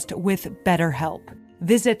chest with BetterHelp.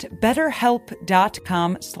 Visit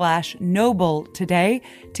betterhelp.com/noble today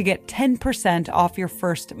to get 10% off your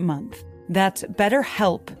first month. That's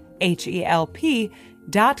BetterHelp, HELP.com/noble.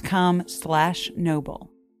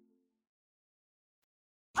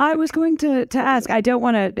 I was going to ask, I don't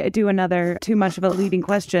want to do another too much of a leading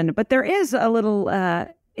question, but there is a little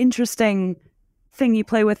interesting thing you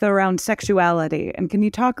play with around sexuality. And can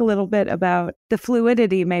you talk a little bit about the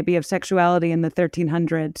fluidity maybe of sexuality in the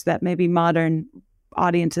 1300s that maybe modern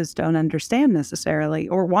audiences don't understand necessarily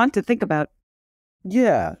or want to think about?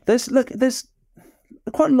 Yeah, there's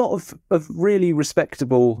quite a lot of really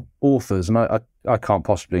respectable authors, and I can't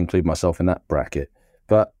possibly include myself in that bracket.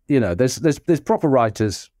 But there's proper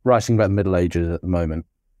writers writing about the Middle Ages at the moment.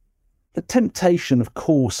 The temptation, of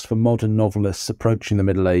course, for modern novelists approaching the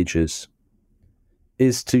Middle Ages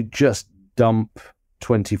is to just dump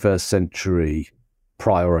 21st century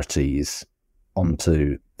priorities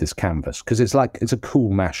onto this canvas because it's a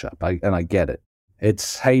cool mashup, and I get it.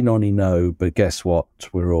 It's hey nonny no, but guess what?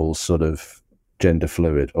 We're all sort of gender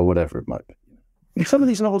fluid or whatever it might be. Some of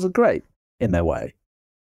these novels are great in their way,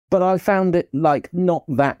 but I found it not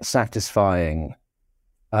that satisfying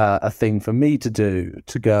a thing for me to do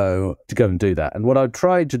to go and do that. And what I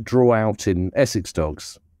tried to draw out in Essex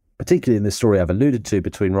Dogs, particularly in this story I've alluded to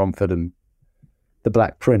between Romford and the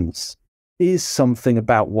Black Prince, is something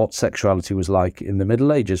about what sexuality was like in the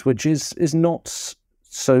Middle Ages, which is not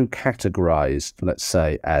so categorized, let's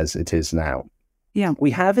say, as it is now. Yeah.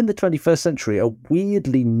 We have in the 21st century a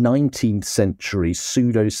weirdly 19th century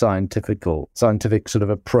scientific sort of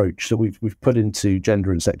approach that we've put into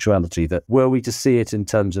gender and sexuality, that were we to see it in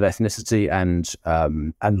terms of ethnicity and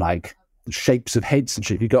shapes of heads and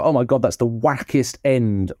shit, you go, oh my God, that's the wackiest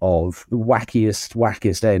end of 19th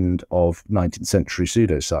century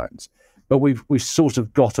pseudoscience. But we've sort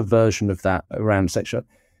of got a version of that around sexuality.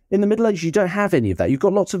 In the Middle Ages, you don't have any of that. You've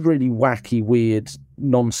got lots of really wacky, weird,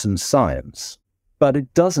 nonsense science, but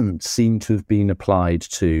it doesn't seem to have been applied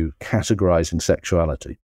to categorizing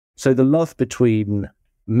sexuality. So the love between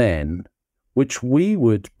men, which we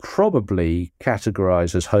would probably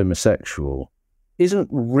categorize as homosexual, isn't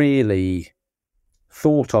really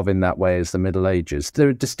thought of in that way as the Middle Ages. There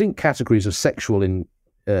are distinct categories of sexual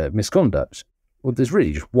misconduct. Well, there's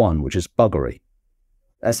really just one, which is buggery.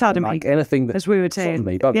 Sodomy. Like anything that, as we would say.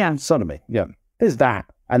 Sodomy, yeah. There's that,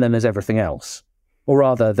 and then there's everything else. Or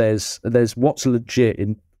rather, there's what's legit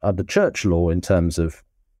under church law in terms of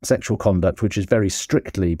sexual conduct, which is very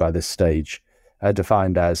strictly, by this stage,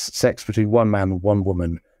 defined as sex between one man and one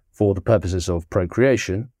woman for the purposes of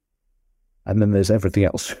procreation. And then there's everything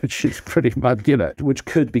else, which is pretty much, which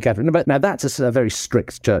could be categorized. But now that's a very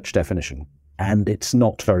strict church definition. And it's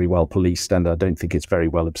not very well policed, and I don't think it's very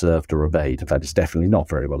well observed or obeyed. In fact, it's definitely not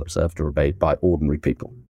very well observed or obeyed by ordinary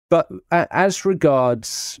people. But as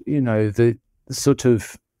regards, the sort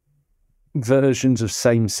of versions of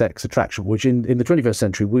same-sex attraction, which in the 21st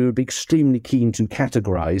century we would be extremely keen to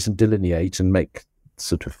categorize and delineate and make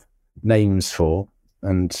sort of names for,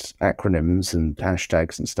 and acronyms and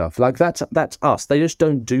hashtags and stuff. That's us. They just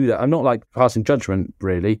don't do that. I'm not passing judgment,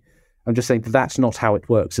 really. I'm just saying that's not how it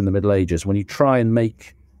works in the Middle Ages. When you try and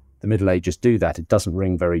make the Middle Ages do that, it doesn't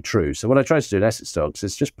ring very true. So what I try to do in Essex Dogs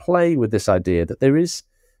is just play with this idea that there is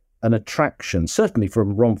an attraction, certainly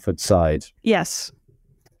from Romford's side. Yes.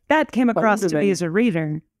 That came across to me as a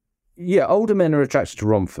reader. Yeah, older men are attracted to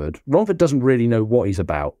Romford. Romford doesn't really know what he's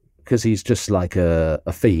about because he's just like a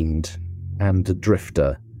fiend and a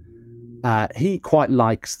drifter. He quite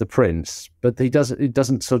likes the prince, but he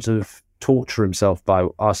doesn't sort of torture himself by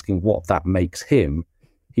asking what that makes him.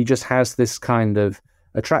 He just has this kind of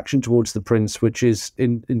attraction towards the prince, which is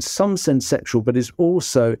in some sense sexual, but is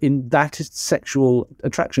also in that sexual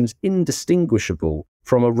attraction is indistinguishable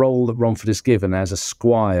from a role that Romford is given as a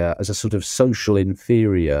squire, as a sort of social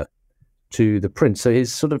inferior to the prince. So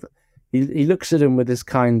he's sort of, he looks at him with this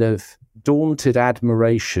kind of daunted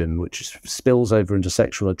admiration, which spills over into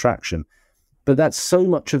sexual attraction. But that's so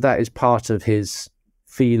much of that is part of his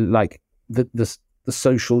feel like the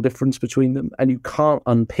social difference between them. And you can't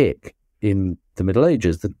unpick in the Middle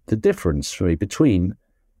Ages the difference for me between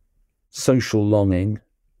social longing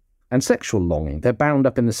and sexual longing. They're bound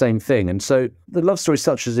up in the same thing. And so the love story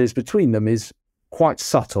such as it is between them is quite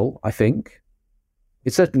subtle, I think.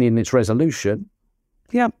 It's certainly in its resolution.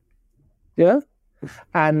 Yeah. Yeah.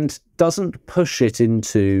 And doesn't push it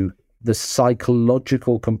into the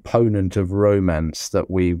psychological component of romance that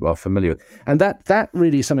we are familiar with. And that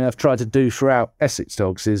really is something I've tried to do throughout Essex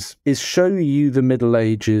Dogs is show you the Middle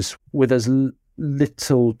Ages with as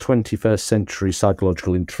little 21st century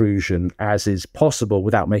psychological intrusion as is possible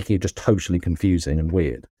without making it just totally confusing and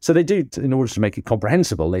weird. So they do, in order to make it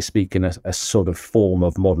comprehensible, they speak in a sort of form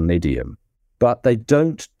of modern idiom, but they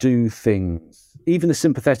don't do things, even the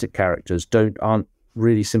sympathetic characters aren't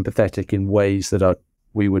really sympathetic in ways that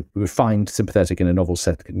we would find sympathetic in a novel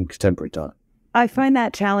set in contemporary time. I find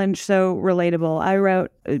that challenge so relatable. I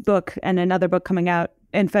wrote a book and another book coming out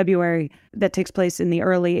in February that takes place in the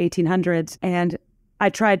early 1800s. And I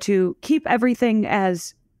tried to keep everything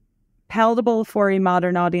as palatable for a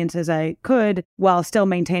modern audience as I could, while still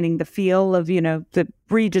maintaining the feel of, the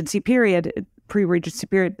Regency period, pre-Regency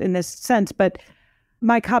period in this sense. But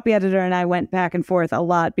my copy editor and I went back and forth a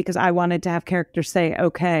lot because I wanted to have characters say,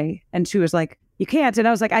 okay. And she was like, you can't. And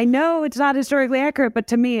I was like, I know it's not historically accurate, but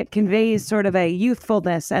to me, it conveys sort of a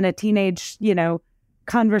youthfulness and a teenage,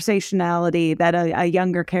 conversationality that a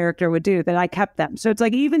younger character would do, that I kept them. So it's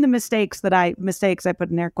like even the mistakes I put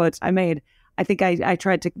in air quotes I made, I think I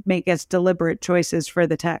tried to make as deliberate choices for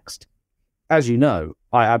the text. As you know,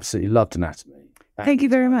 I absolutely loved Anatomy. Thank you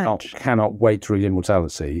very much. I cannot wait to read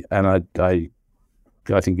Immortality. And I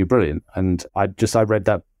think you're brilliant. And I read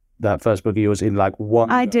that first book of yours in like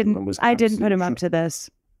one. I didn't put him up to this.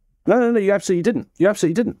 No, you absolutely didn't.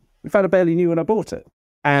 In fact, I barely knew when I bought it.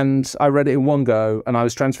 And I read it in one go and I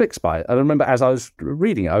was transfixed by it. I remember as I was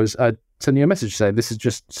reading it, I was sending you a message saying, this is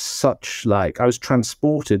just such I was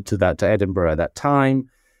transported to Edinburgh at that time.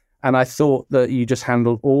 And I thought that you just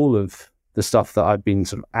handled all of the stuff that I'd been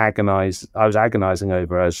sort of agonizing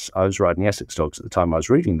over as I was writing Essex Dogs at the time I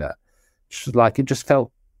was reading that. It just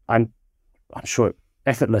felt, I'm sure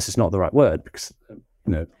effortless is not the right word because,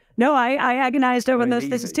 No, I agonized over those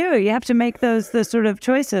things too. You have to make the sort of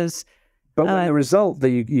choices. But when the result that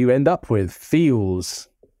you end up with feels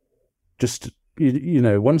just,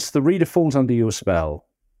 once the reader falls under your spell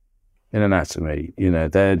in Anatomy,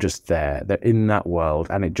 they're just there. They're in that world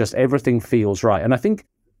and it just, everything feels right. And I think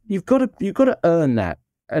you've got to earn that.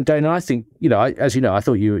 And Dana, I think, as you know, I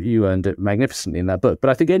thought you earned it magnificently in that book.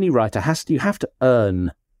 But I think any writer you have to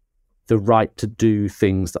earn the right to do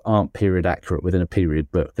things that aren't period accurate within a period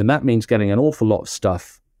book. And that means getting an awful lot of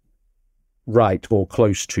stuff right or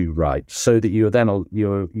close to right, so that you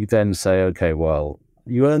then say, okay, well,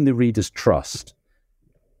 you earn the reader's trust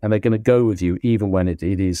and they're going to go with you even when it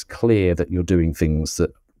is clear that you're doing things that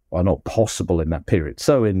are not possible in that period.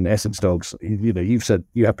 So in Essex Dogs, you've said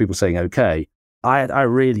you have people saying, okay, I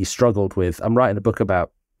really struggled with, I'm writing a book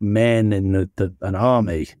about men in an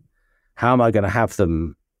army. How am I going to have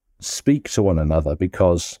them speak to one another?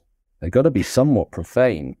 Because they've got to be somewhat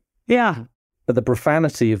profane. Yeah. But the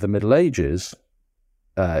profanity of the Middle Ages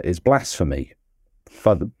is blasphemy,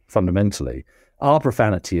 fundamentally. Our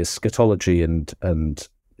profanity is scatology and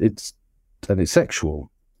it's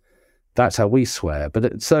sexual. That's how we swear.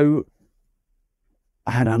 But so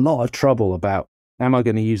I had a lot of trouble about, am I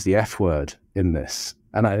going to use the F word in this?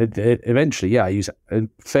 And eventually, I use it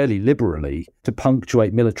fairly liberally to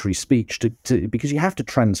punctuate military speech because you have to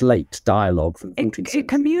translate dialogue from the 14th century. It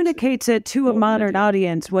communicates it to a modern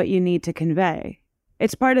audience what you need to convey.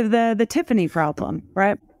 It's part of the Tiffany problem,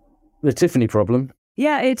 right? The Tiffany problem?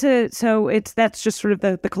 Yeah, that's just sort of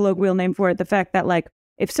the colloquial name for it. The fact that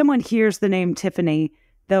if someone hears the name Tiffany,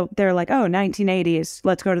 they're like, oh, 1980s,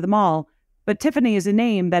 let's go to the mall. But Tiffany is a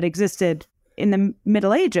name that existed in the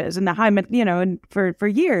Middle Ages, in the and for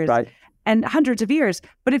years, right, and hundreds of years.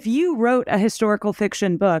 But if you wrote a historical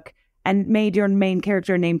fiction book and made your main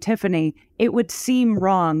character named Tiffany, it would seem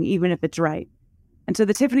wrong, even if it's right. And so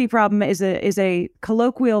the Tiffany problem is a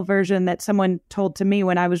colloquial version that someone told to me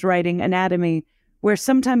when I was writing anatomy, where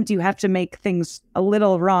sometimes you have to make things a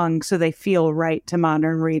little wrong so they feel right to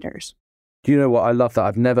modern readers. Do you know what? I love that.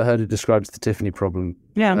 I've never heard it described as the Tiffany problem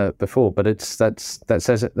before, but that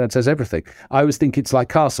says everything. I always think it's like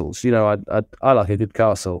castles. I like a good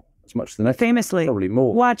castle as much as the next. Famously, probably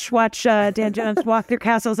more. Watch Dan Jones walk through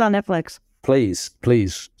castles on Netflix. Please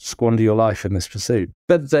squander your life in this pursuit.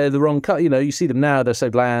 But they're the wrong cut. You see them now, they're so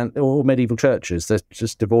bland, or medieval churches. They're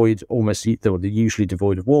just devoid, they're usually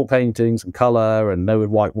devoid of wall paintings and colour and no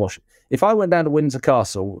whitewash. If I went down to Windsor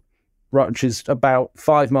Castle, which is about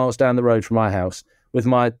 5 miles down the road from my house, with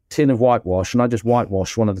my tin of whitewash, and I just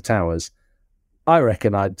whitewashed one of the towers, I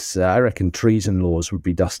reckon treason laws would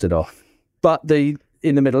be dusted off. But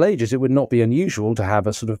in the Middle Ages, it would not be unusual to have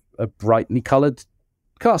a sort of a brightly coloured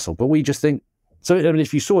castle, but we just think so. I mean,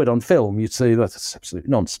 if you saw it on film, you'd say that's absolute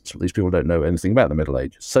nonsense. These people don't know anything about the Middle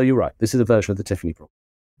Ages. So you're right. This is a version of the Tiffany problem.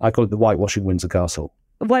 I call it the whitewashing Windsor Castle.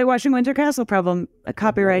 Whitewashing Windsor Castle problem.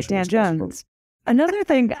 Copyright Dan Jones. Another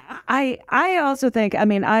thing, I also think. I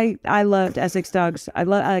mean, I loved Essex Dogs.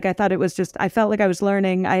 I thought it was just. I felt like I was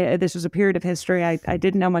learning. This was a period of history I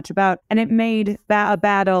didn't know much about, and it made a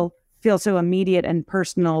battle feel so immediate and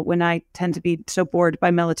personal when I tend to be so bored by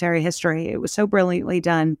military history. It was so brilliantly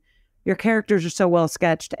done. Your characters are so well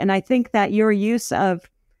sketched. And I think that your use of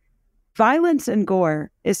violence and gore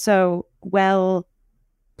is so well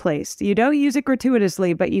placed. You don't use it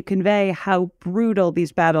gratuitously, but you convey how brutal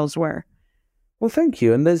these battles were. Well, thank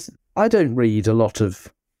you. And I don't read a lot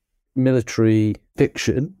of military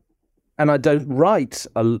fiction, and I don't write.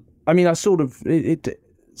 I sort of...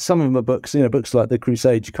 Some of them are books, books like The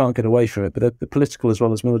Crusade, you can't get away from it, but they're political as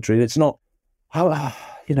well as military. It's not, I'm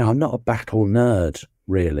not a battle nerd,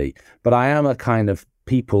 really, but I am a kind of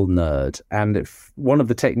people nerd. And if one of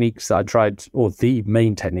the techniques that I tried, or the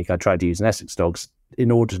main technique I tried to use in Essex Dogs, in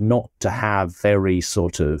order not to have very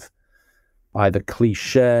sort of either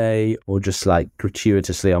cliche or just like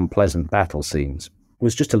gratuitously unpleasant battle scenes,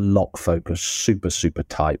 was just to lock focus super, super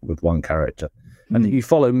tight with one character. And you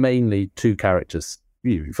follow mainly two characters.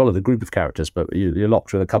 You follow the group of characters, but you're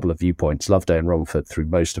locked with a couple of viewpoints, Loveday and Romford, through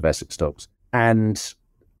most of Essex Dogs. And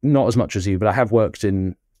not as much as you, but I have worked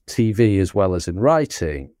in TV as well as in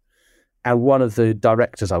writing. And one of the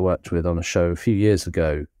directors I worked with on a show a few years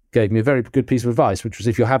ago gave me a very good piece of advice, which was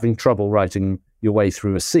if you're having trouble writing your way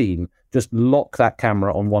through a scene, just lock that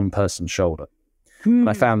camera on one person's shoulder. And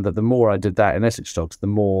I found that the more I did that in Essex Dogs, the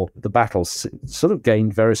more the battles sort of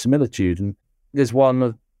gained verisimilitude. And there's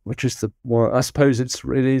one which is I suppose it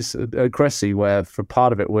is a Cressy, where for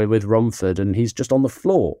part of it we're with Romford and he's just on the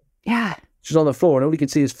floor. Yeah. Just on the floor, and all you can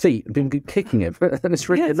see is feet and people kicking him. And it's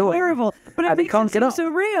really annoying. It's terrible. But it makes it seem so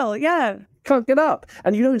real. Yeah. Can't get up.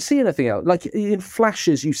 And you don't see anything else. Like in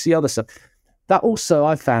flashes, you see other stuff. That also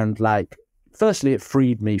I found, like, firstly, it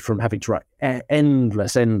freed me from having to write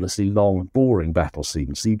endlessly long, boring battle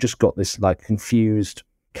scenes. So you just got this like confused,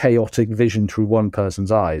 chaotic vision through one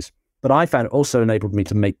person's eyes. But I found it also enabled me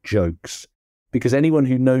to make jokes, because anyone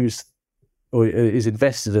who knows or is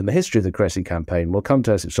invested in the history of the Cressy campaign will come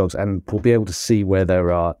to Essex Dogs and will be able to see where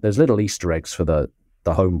there's little Easter eggs for the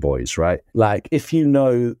homeboys, right? Like if you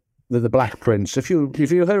know that the Black Prince, if you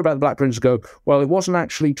hear about the Black Prince, go, well, it wasn't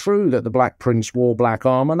actually true that the Black Prince wore black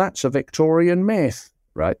armor. That's a Victorian myth.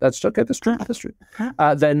 Right, that's okay. That's true. That's true.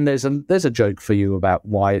 Then there's a joke for you about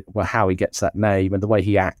how he gets that name, and the way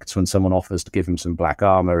he acts when someone offers to give him some black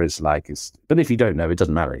armor is like. But if you don't know, it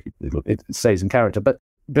doesn't matter. It stays in character. But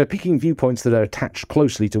picking viewpoints that are attached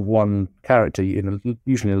closely to one character,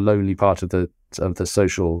 usually in a lonely part of the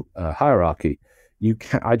social hierarchy,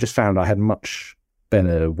 I just found I had much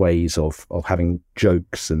better ways of having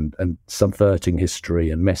jokes and subverting history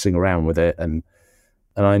and messing around with it, and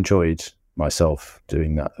I enjoyed myself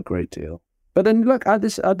doing that a great deal. But then look, I'd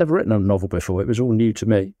never written a novel before. It was all new to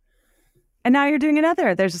me. And now you're doing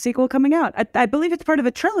another. There's a sequel coming out. I believe it's part of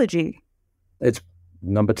a trilogy. It's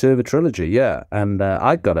number 2 of a trilogy, yeah. And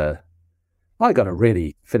I gotta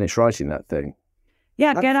really finish writing that thing.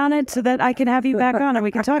 Yeah, get on it so that I can have you back on and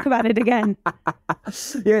we can talk about it again.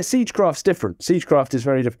 Yeah, Siegecraft's different. Siegecraft is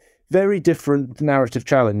very different narrative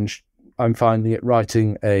challenge. I'm finding it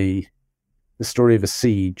writing the story of a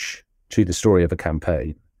siege to the story of a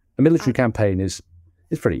campaign. A military campaign is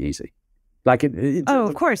pretty easy. Like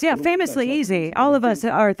of course, yeah, famously easy. All of us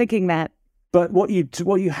are thinking that. But what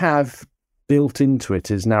you have built into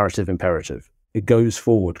it is narrative imperative. It goes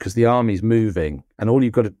forward because the army's moving, and all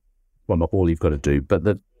you've got to, well, not all you've got to do, but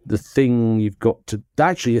the thing you've got to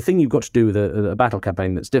do with a battle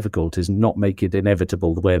campaign that's difficult is not make it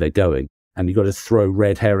inevitable where they're going. And you've got to throw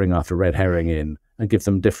red herring after red herring in and give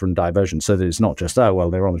them different diversions so that it's not just, oh, well,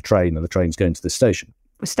 they're on a train and the train's going to this station.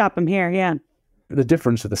 Stop them here, yeah. The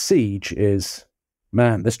difference with the siege is,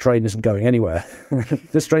 man, this train isn't going anywhere.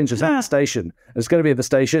 This train's just at the station. It's going to be at the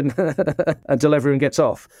station until everyone gets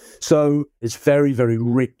off. So it's very, very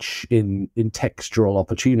rich in textural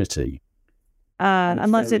opportunity.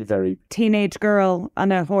 Unless it's a teenage girl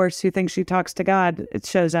on a horse who thinks she talks to God, it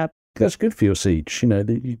shows up. That's good for your siege. You know,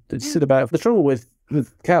 you sit about. The trouble with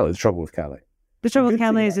Calais. The trouble with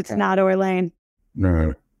Calais is it's not Orléans.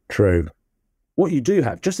 No, true. What you do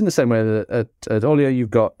have, just in the same way that at Orléans you've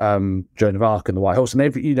got Joan of Arc and the White Horse,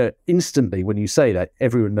 and instantly when you say that,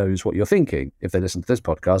 everyone knows what you're thinking if they listen to this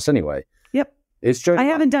podcast anyway. Yep. It's Joan. I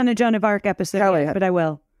haven't done a Joan of Arc episode yet, but I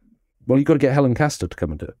will. Well, you've got to get Helen Castor to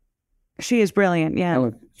come and do it. She is brilliant, yeah.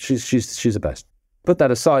 Helen, she's the best. Put that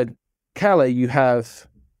aside, Calais, you have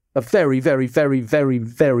a very, very, very, very,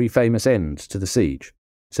 very famous end to the siege.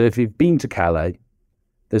 So if you've been to Calais,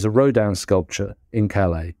 there's a Rodin sculpture in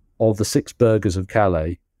Calais of the 6 burghers of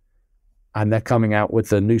Calais, and they're coming out with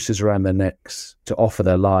the nooses around their necks to offer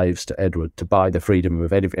their lives to Edward, to buy the freedom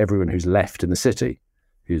of everyone who's left in the city,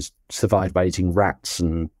 who's survived by eating rats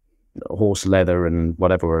and horse leather and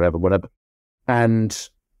whatever. And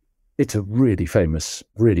it's a really famous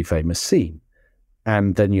scene.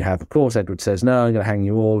 And then you have, of course, Edward says, no, I'm going to hang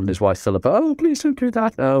you all. And his wife, Philippa, oh, please don't do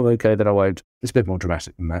that. Oh, okay, then I won't. It's a bit more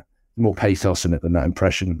dramatic than that. More pathos in it than that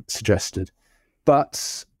impression suggested.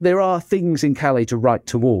 But there are things in Calais to write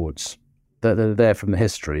towards that are there from the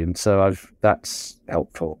history. And so that's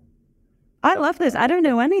helpful. I love this. I don't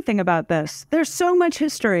know anything about this. There's so much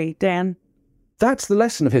history, Dan. That's the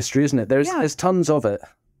lesson of history, isn't it? There's tons of it.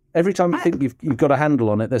 Every time you think you've got a handle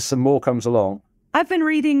on it, there's some more comes along. I've been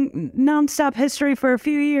reading nonstop history for a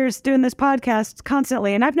few years, doing this podcast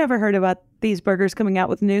constantly, and I've never heard about these burghers coming out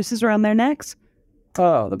with nooses around their necks.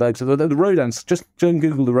 Oh, the burghers. The Rodin, just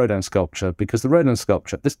Google the Rodin sculpture, because the Rodin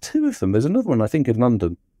sculpture, there's 2 of them. There's another one, I think, in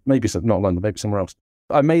London. Maybe not London, maybe somewhere else.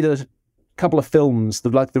 I made a couple of films,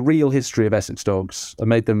 the real history of Essex dogs. I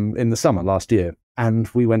made them in the summer last year. And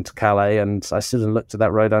we went to Calais, and I stood and looked at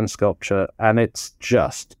that Rodin sculpture, and it's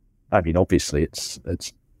just, I mean, obviously it's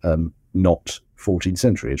not 14th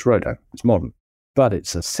century, it's Rodin, it's modern. But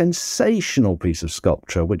it's a sensational piece of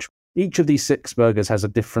sculpture, which each of these 6 burghers has a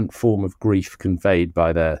different form of grief conveyed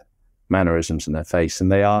by their mannerisms and their face.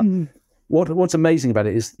 And they are, what's amazing about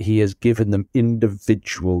it is he has given them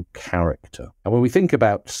individual character. And when we think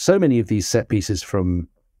about so many of these set pieces from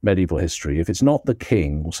medieval history, if it's not the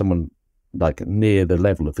king or someone like near the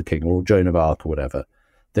level of the king or Joan of Arc or whatever,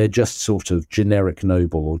 they're just sort of generic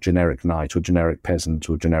noble or generic knight or generic peasant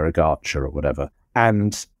or generic archer or whatever.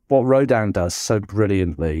 And what Rodin does so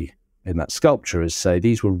brilliantly in that sculpture is say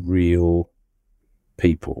these were real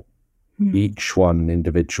people, each one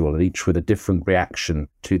individual and each with a different reaction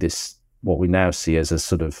to this, what we now see as a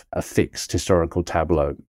sort of a fixed historical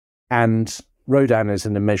tableau. And Rodin is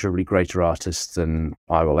an immeasurably greater artist than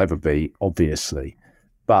I will ever be, obviously.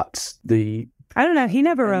 But I don't know, he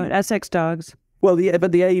never wrote Essex Dogs. Well,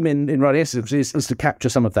 but the aim in writing Essex is to capture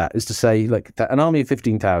some of that, is to say, like, that an army of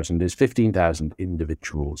 15,000 is 15,000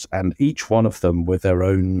 individuals, and each one of them with their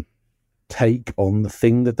own take on the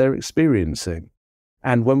thing that they're experiencing.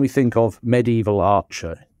 And when we think of medieval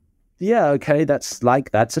archer, yeah, okay, that's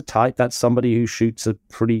a type, that's somebody who shoots a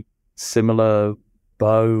pretty similar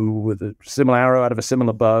bow with a similar arrow out of a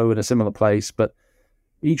similar bow in a similar place, but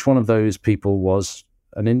each one of those people was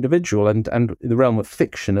an individual, and in the realm of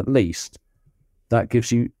fiction at least, that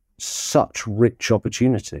gives you such rich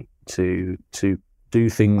opportunity to do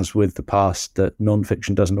things with the past that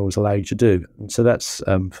non-fiction doesn't always allow you to do. And so that's,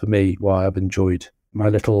 for me, why I've enjoyed my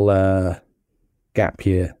little gap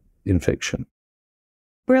year in fiction.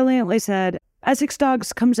 Brilliantly said. Essex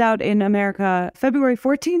Dogs comes out in America February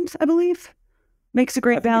 14th, I believe. Makes a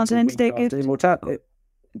great Valentine's Day gift.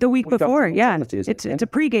 The week before, yeah. It's a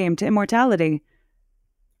pregame to Immortality.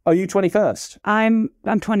 Are you 21st? I'm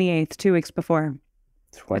 28th, 2 weeks before.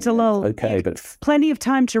 28th. It's a little... Okay, but... Plenty of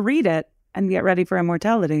time to read it and get ready for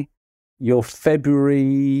Immortality. Your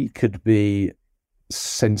February could be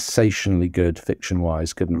sensationally good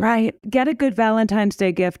fiction-wise, couldn't it? Right. Get a good Valentine's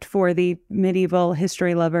Day gift for the medieval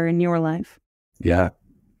history lover in your life. Yeah.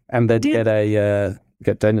 And then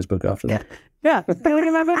get Dana's book after that. Yeah.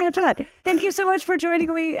 Thank you so much for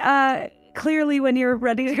joining me. Clearly when you're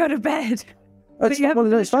ready to go to bed.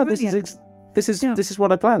 It's fine. This is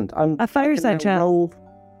what I planned. I'm a fireside chat.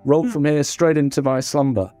 Roll from here straight into my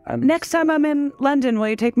slumber. And next time I'm in London, will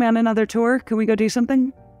you take me on another tour? Can we go do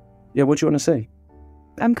something? Yeah, what do you want to see?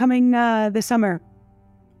 I'm coming this summer.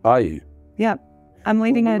 Are you? Yeah. I'm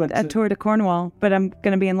leading a tour to Cornwall, but I'm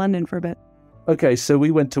going to be in London for a bit. Okay, so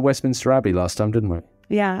we went to Westminster Abbey last time, didn't we?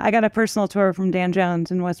 Yeah, I got a personal tour from Dan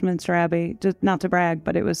Jones in Westminster Abbey. Just not to brag,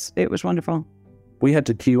 but it was wonderful. We had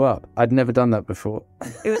to queue up. I'd never done that before.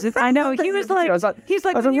 It was. I know. He was like,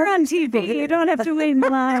 when you're on TV, you don't have to wait in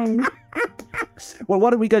line. Well,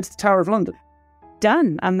 why don't we go to the Tower of London?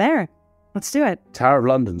 Done. I'm there. Let's do it. Tower of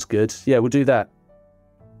London's good. Yeah, we'll do that.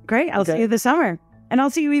 Great. I'll see you this summer. And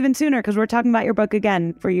I'll see you even sooner because we're talking about your book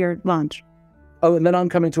again for your launch. Oh, and then I'm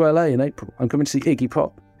coming to LA in April. I'm coming to see Iggy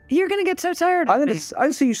Pop. You're going to get so tired.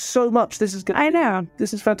 I see you so much. This is good. I know.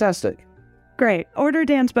 This is fantastic. Great. Order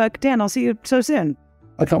Dan's book. Dan, I'll see you so soon.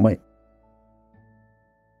 I can't wait.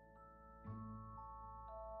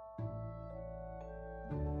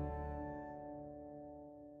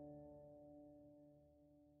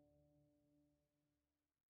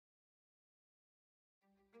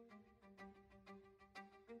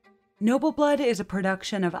 Noble Blood is a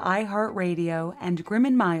production of iHeartRadio and Grim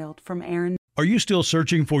and Mild from Aaron. Are you still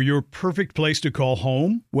searching for your perfect place to call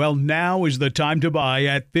home? Well, now is the time to buy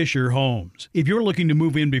at Fisher Homes. If you're looking to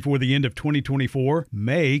move in before the end of 2024,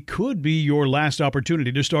 May could be your last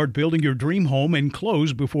opportunity to start building your dream home and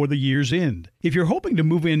close before the year's end. If you're hoping to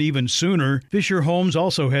move in even sooner, Fisher Homes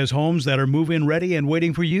also has homes that are move-in ready and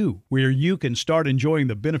waiting for you, where you can start enjoying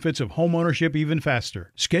the benefits of homeownership even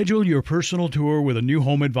faster. Schedule your personal tour with a new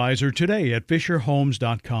home advisor today at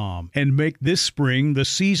FisherHomes.com and make this spring the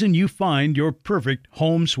season you find your perfect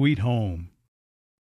home sweet home.